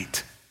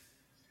tonight.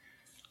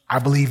 I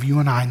believe you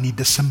and I need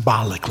to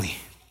symbolically.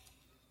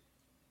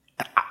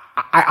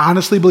 I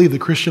honestly believe the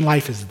Christian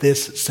life is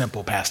this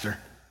simple, Pastor.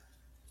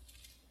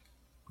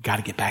 We got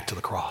to get back to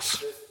the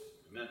cross.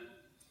 Amen.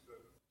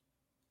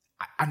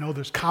 I know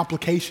there's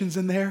complications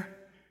in there.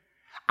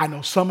 I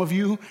know some of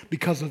you,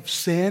 because of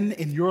sin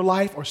in your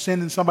life or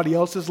sin in somebody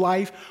else's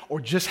life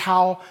or just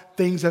how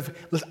things have,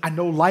 listen, I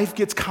know life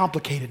gets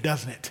complicated,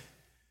 doesn't it?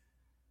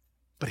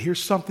 But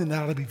here's something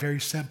that ought to be very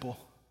simple.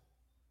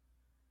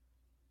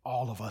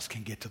 All of us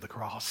can get to the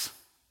cross.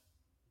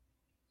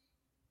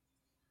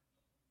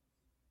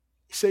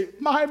 You say,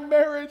 my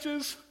marriage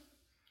is,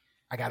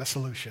 I got a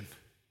solution.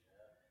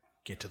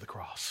 Get to the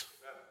cross.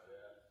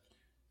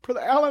 Brother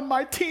Allen,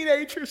 my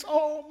teenagers,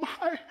 oh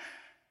my,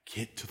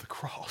 get to the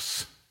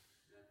cross.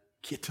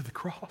 Get to the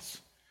cross.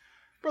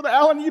 Brother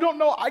Allen, you don't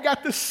know I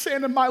got this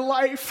sin in my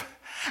life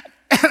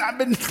and I've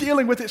been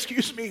dealing with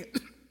it,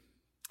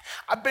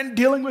 I've been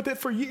dealing with it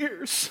for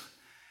years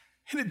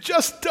and it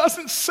just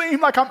doesn't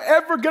seem like I'm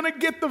ever going to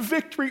get the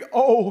victory.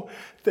 Oh,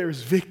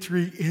 there's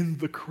victory in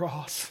the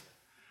cross.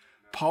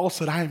 Paul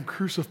said, I am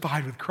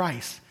crucified with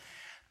Christ.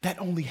 That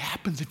only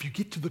happens if you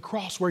get to the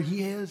cross where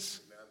he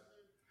is.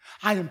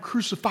 I am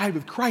crucified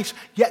with Christ,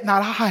 yet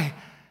not I.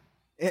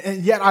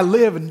 And yet I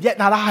live, and yet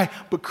not I,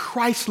 but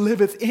Christ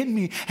liveth in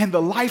me. And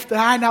the life that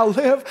I now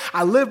live,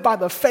 I live by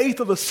the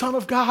faith of the Son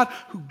of God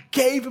who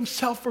gave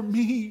himself for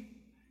me.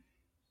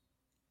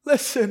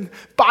 Listen,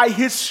 by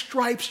his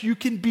stripes you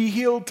can be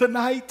healed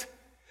tonight,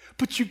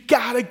 but you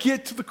gotta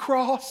get to the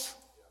cross.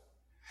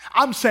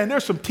 I'm saying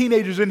there's some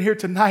teenagers in here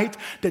tonight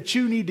that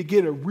you need to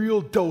get a real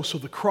dose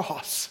of the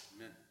cross.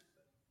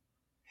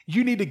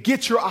 You need to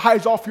get your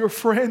eyes off your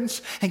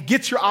friends and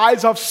get your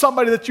eyes off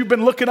somebody that you've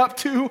been looking up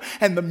to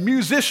and the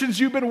musicians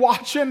you've been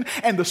watching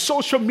and the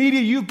social media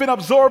you've been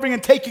absorbing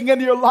and taking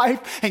into your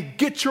life, and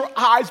get your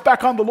eyes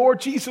back on the Lord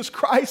Jesus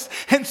Christ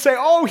and say,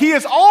 oh, he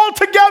is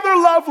altogether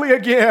lovely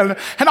again.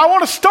 And I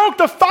want to stoke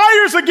the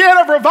fires again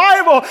of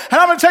revival. And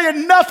I'm going to tell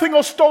you, nothing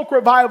will stoke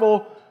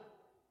revival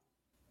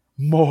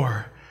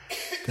more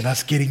than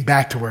us getting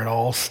back to where it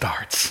all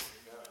starts.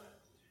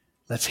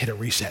 Let's hit a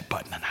reset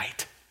button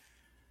tonight.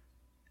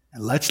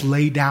 And let's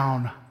lay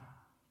down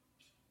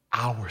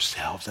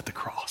ourselves at the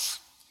cross,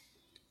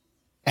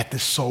 at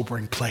this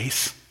sobering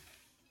place,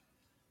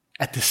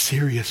 at this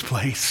serious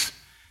place,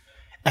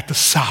 at the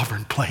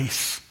sovereign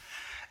place,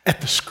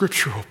 at the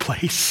scriptural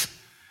place.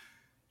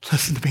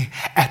 Listen to me,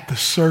 at the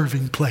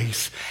serving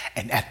place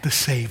and at the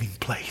saving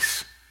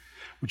place.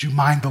 Would you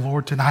mind the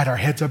Lord tonight? Our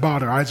heads are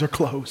bowed, our eyes are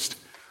closed.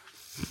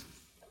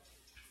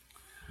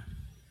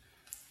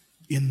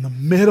 In the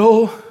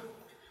middle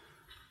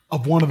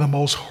of one of the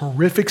most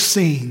horrific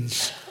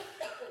scenes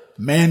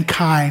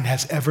mankind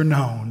has ever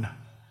known,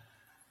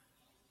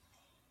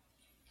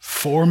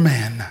 four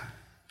men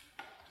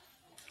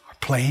are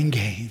playing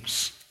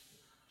games.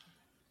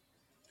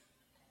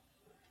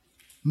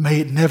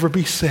 May it never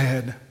be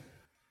said,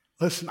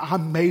 listen,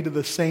 I'm made of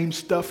the same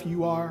stuff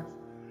you are.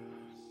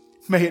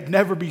 May it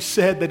never be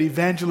said that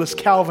Evangelist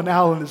Calvin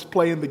Allen is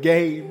playing the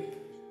game.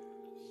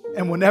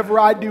 And whenever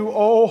I do,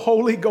 oh,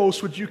 Holy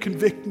Ghost, would you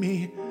convict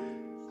me?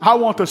 I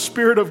want the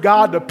Spirit of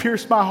God to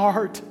pierce my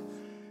heart.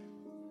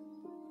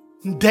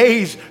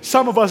 Days,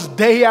 some of us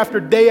day after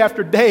day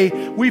after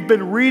day, we've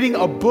been reading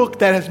a book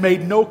that has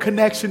made no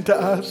connection to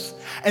us.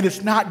 And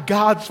it's not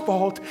God's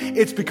fault.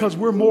 It's because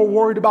we're more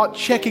worried about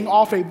checking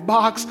off a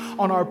box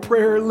on our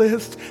prayer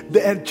list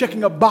and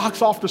checking a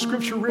box off the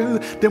scripture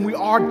than we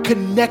are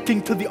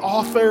connecting to the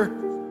author.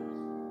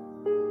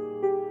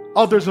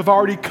 Others have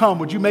already come.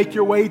 Would you make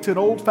your way to an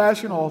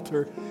old-fashioned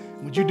altar?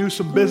 Would you do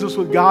some business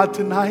with God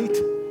tonight?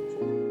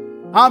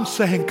 I'm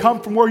saying come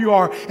from where you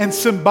are and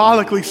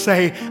symbolically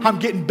say, I'm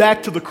getting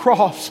back to the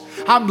cross.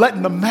 I'm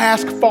letting the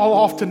mask fall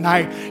off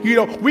tonight. You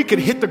know, we could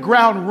hit the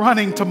ground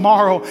running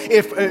tomorrow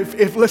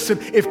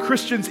if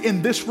Christians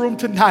in this room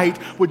tonight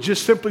would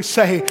just simply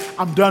say,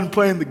 I'm done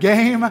playing the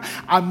game.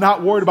 I'm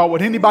not worried about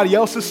what anybody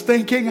else is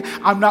thinking.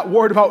 I'm not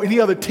worried about any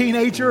other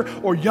teenager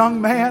or young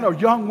man or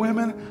young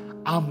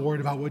women. I'm worried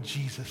about what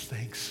Jesus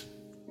thinks.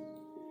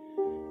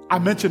 I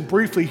mentioned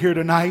briefly here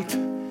tonight,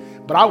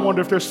 but I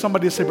wonder if there's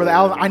somebody to say, Brother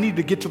Allen, I need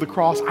to get to the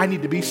cross. I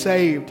need to be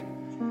saved.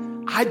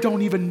 I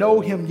don't even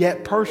know him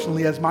yet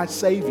personally as my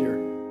Savior.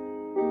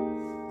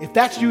 If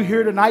that's you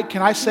here tonight,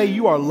 can I say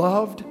you are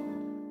loved?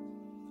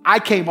 I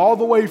came all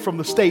the way from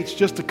the States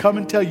just to come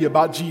and tell you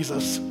about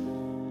Jesus.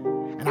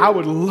 And I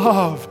would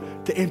love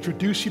to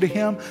introduce you to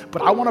him,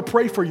 but I want to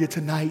pray for you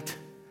tonight.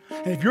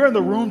 And if you're in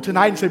the room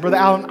tonight and say, Brother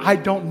Allen, I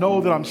don't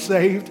know that I'm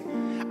saved.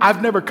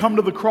 I've never come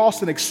to the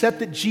cross and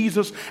accepted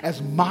Jesus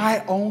as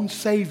my own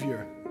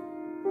Savior.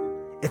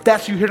 If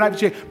that's you here tonight,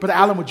 say, Brother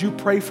Allen, would you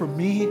pray for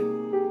me?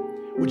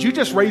 Would you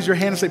just raise your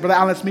hand and say, Brother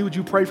Allen, that's me. Would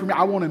you pray for me?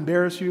 I won't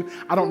embarrass you.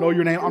 I don't know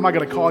your name. I'm not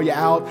going to call you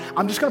out.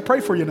 I'm just going to pray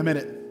for you in a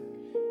minute.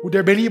 Would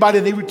there be anybody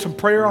that needed some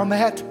prayer on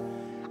that?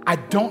 I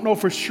don't know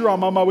for sure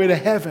I'm on my way to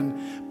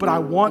heaven, but I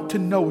want to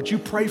know. Would you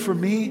pray for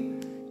me?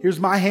 Here's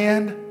my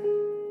hand.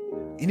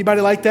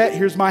 Anybody like that?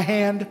 Here's my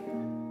hand.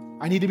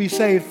 I need to be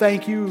saved.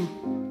 Thank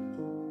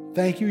you.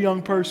 Thank you,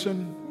 young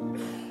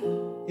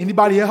person.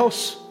 Anybody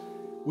else?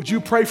 Would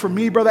you pray for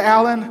me, Brother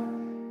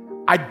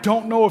Allen? I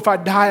don't know if I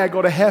die, I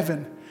go to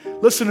heaven.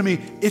 Listen to me.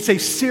 It's a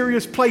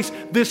serious place.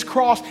 This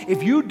cross,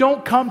 if you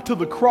don't come to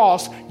the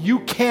cross,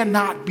 you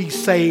cannot be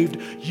saved.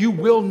 You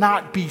will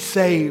not be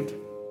saved.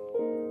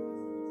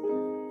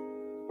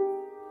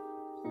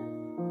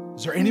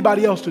 Is there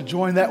anybody else to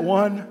join that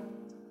one?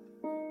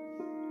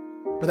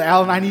 Brother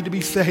Allen, I need to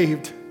be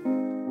saved.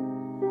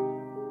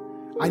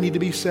 I need to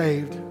be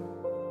saved.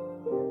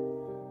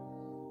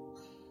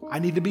 I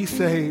need to be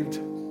saved.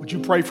 Would you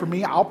pray for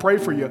me? I'll pray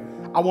for you.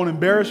 I won't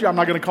embarrass you. I'm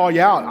not going to call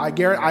you out. I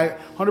guarantee,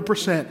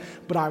 100%.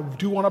 But I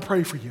do want to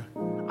pray for you.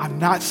 I'm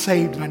not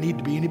saved and I need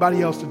to be.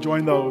 Anybody else to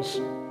join those?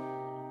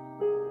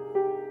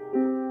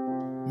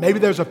 Maybe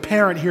there's a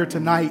parent here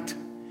tonight.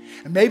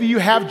 And maybe you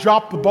have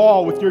dropped the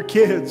ball with your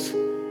kids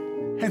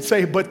and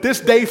say, but this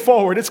day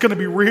forward, it's going to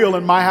be real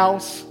in my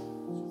house.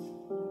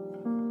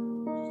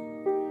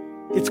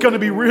 It's going to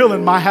be real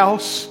in my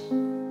house.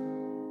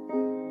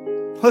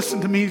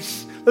 Listen to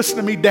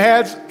me,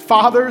 dads,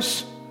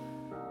 fathers.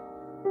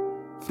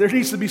 There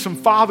needs to be some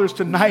fathers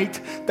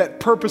tonight that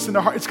purpose in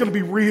their heart. It's going to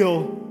be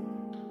real.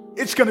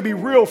 It's going to be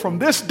real from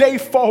this day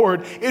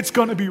forward. It's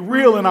going to be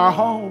real in our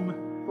home.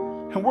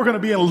 And we're going to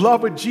be in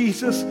love with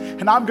Jesus.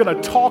 And I'm going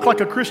to talk like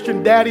a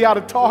Christian daddy ought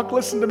to talk.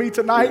 Listen to me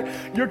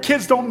tonight. Your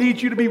kids don't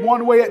need you to be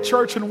one way at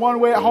church and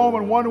one way at home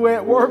and one way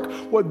at work.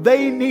 What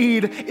they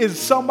need is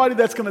somebody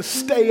that's going to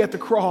stay at the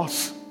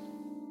cross.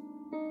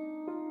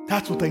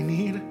 That's what they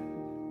need.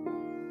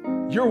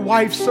 Your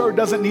wife, sir,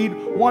 doesn't need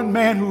one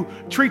man who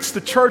treats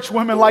the church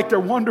women like they're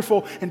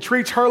wonderful and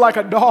treats her like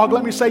a dog.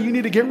 Let me say, you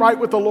need to get right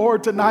with the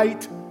Lord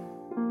tonight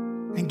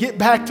and get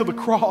back to the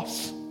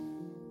cross.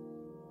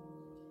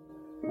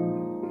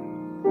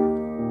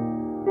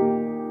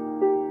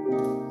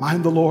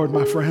 Mind the Lord,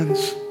 my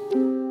friends.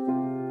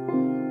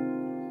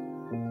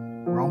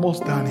 We're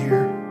almost done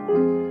here.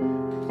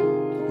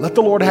 Let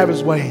the Lord have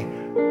his way.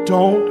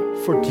 Don't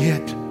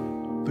forget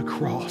the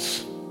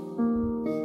cross.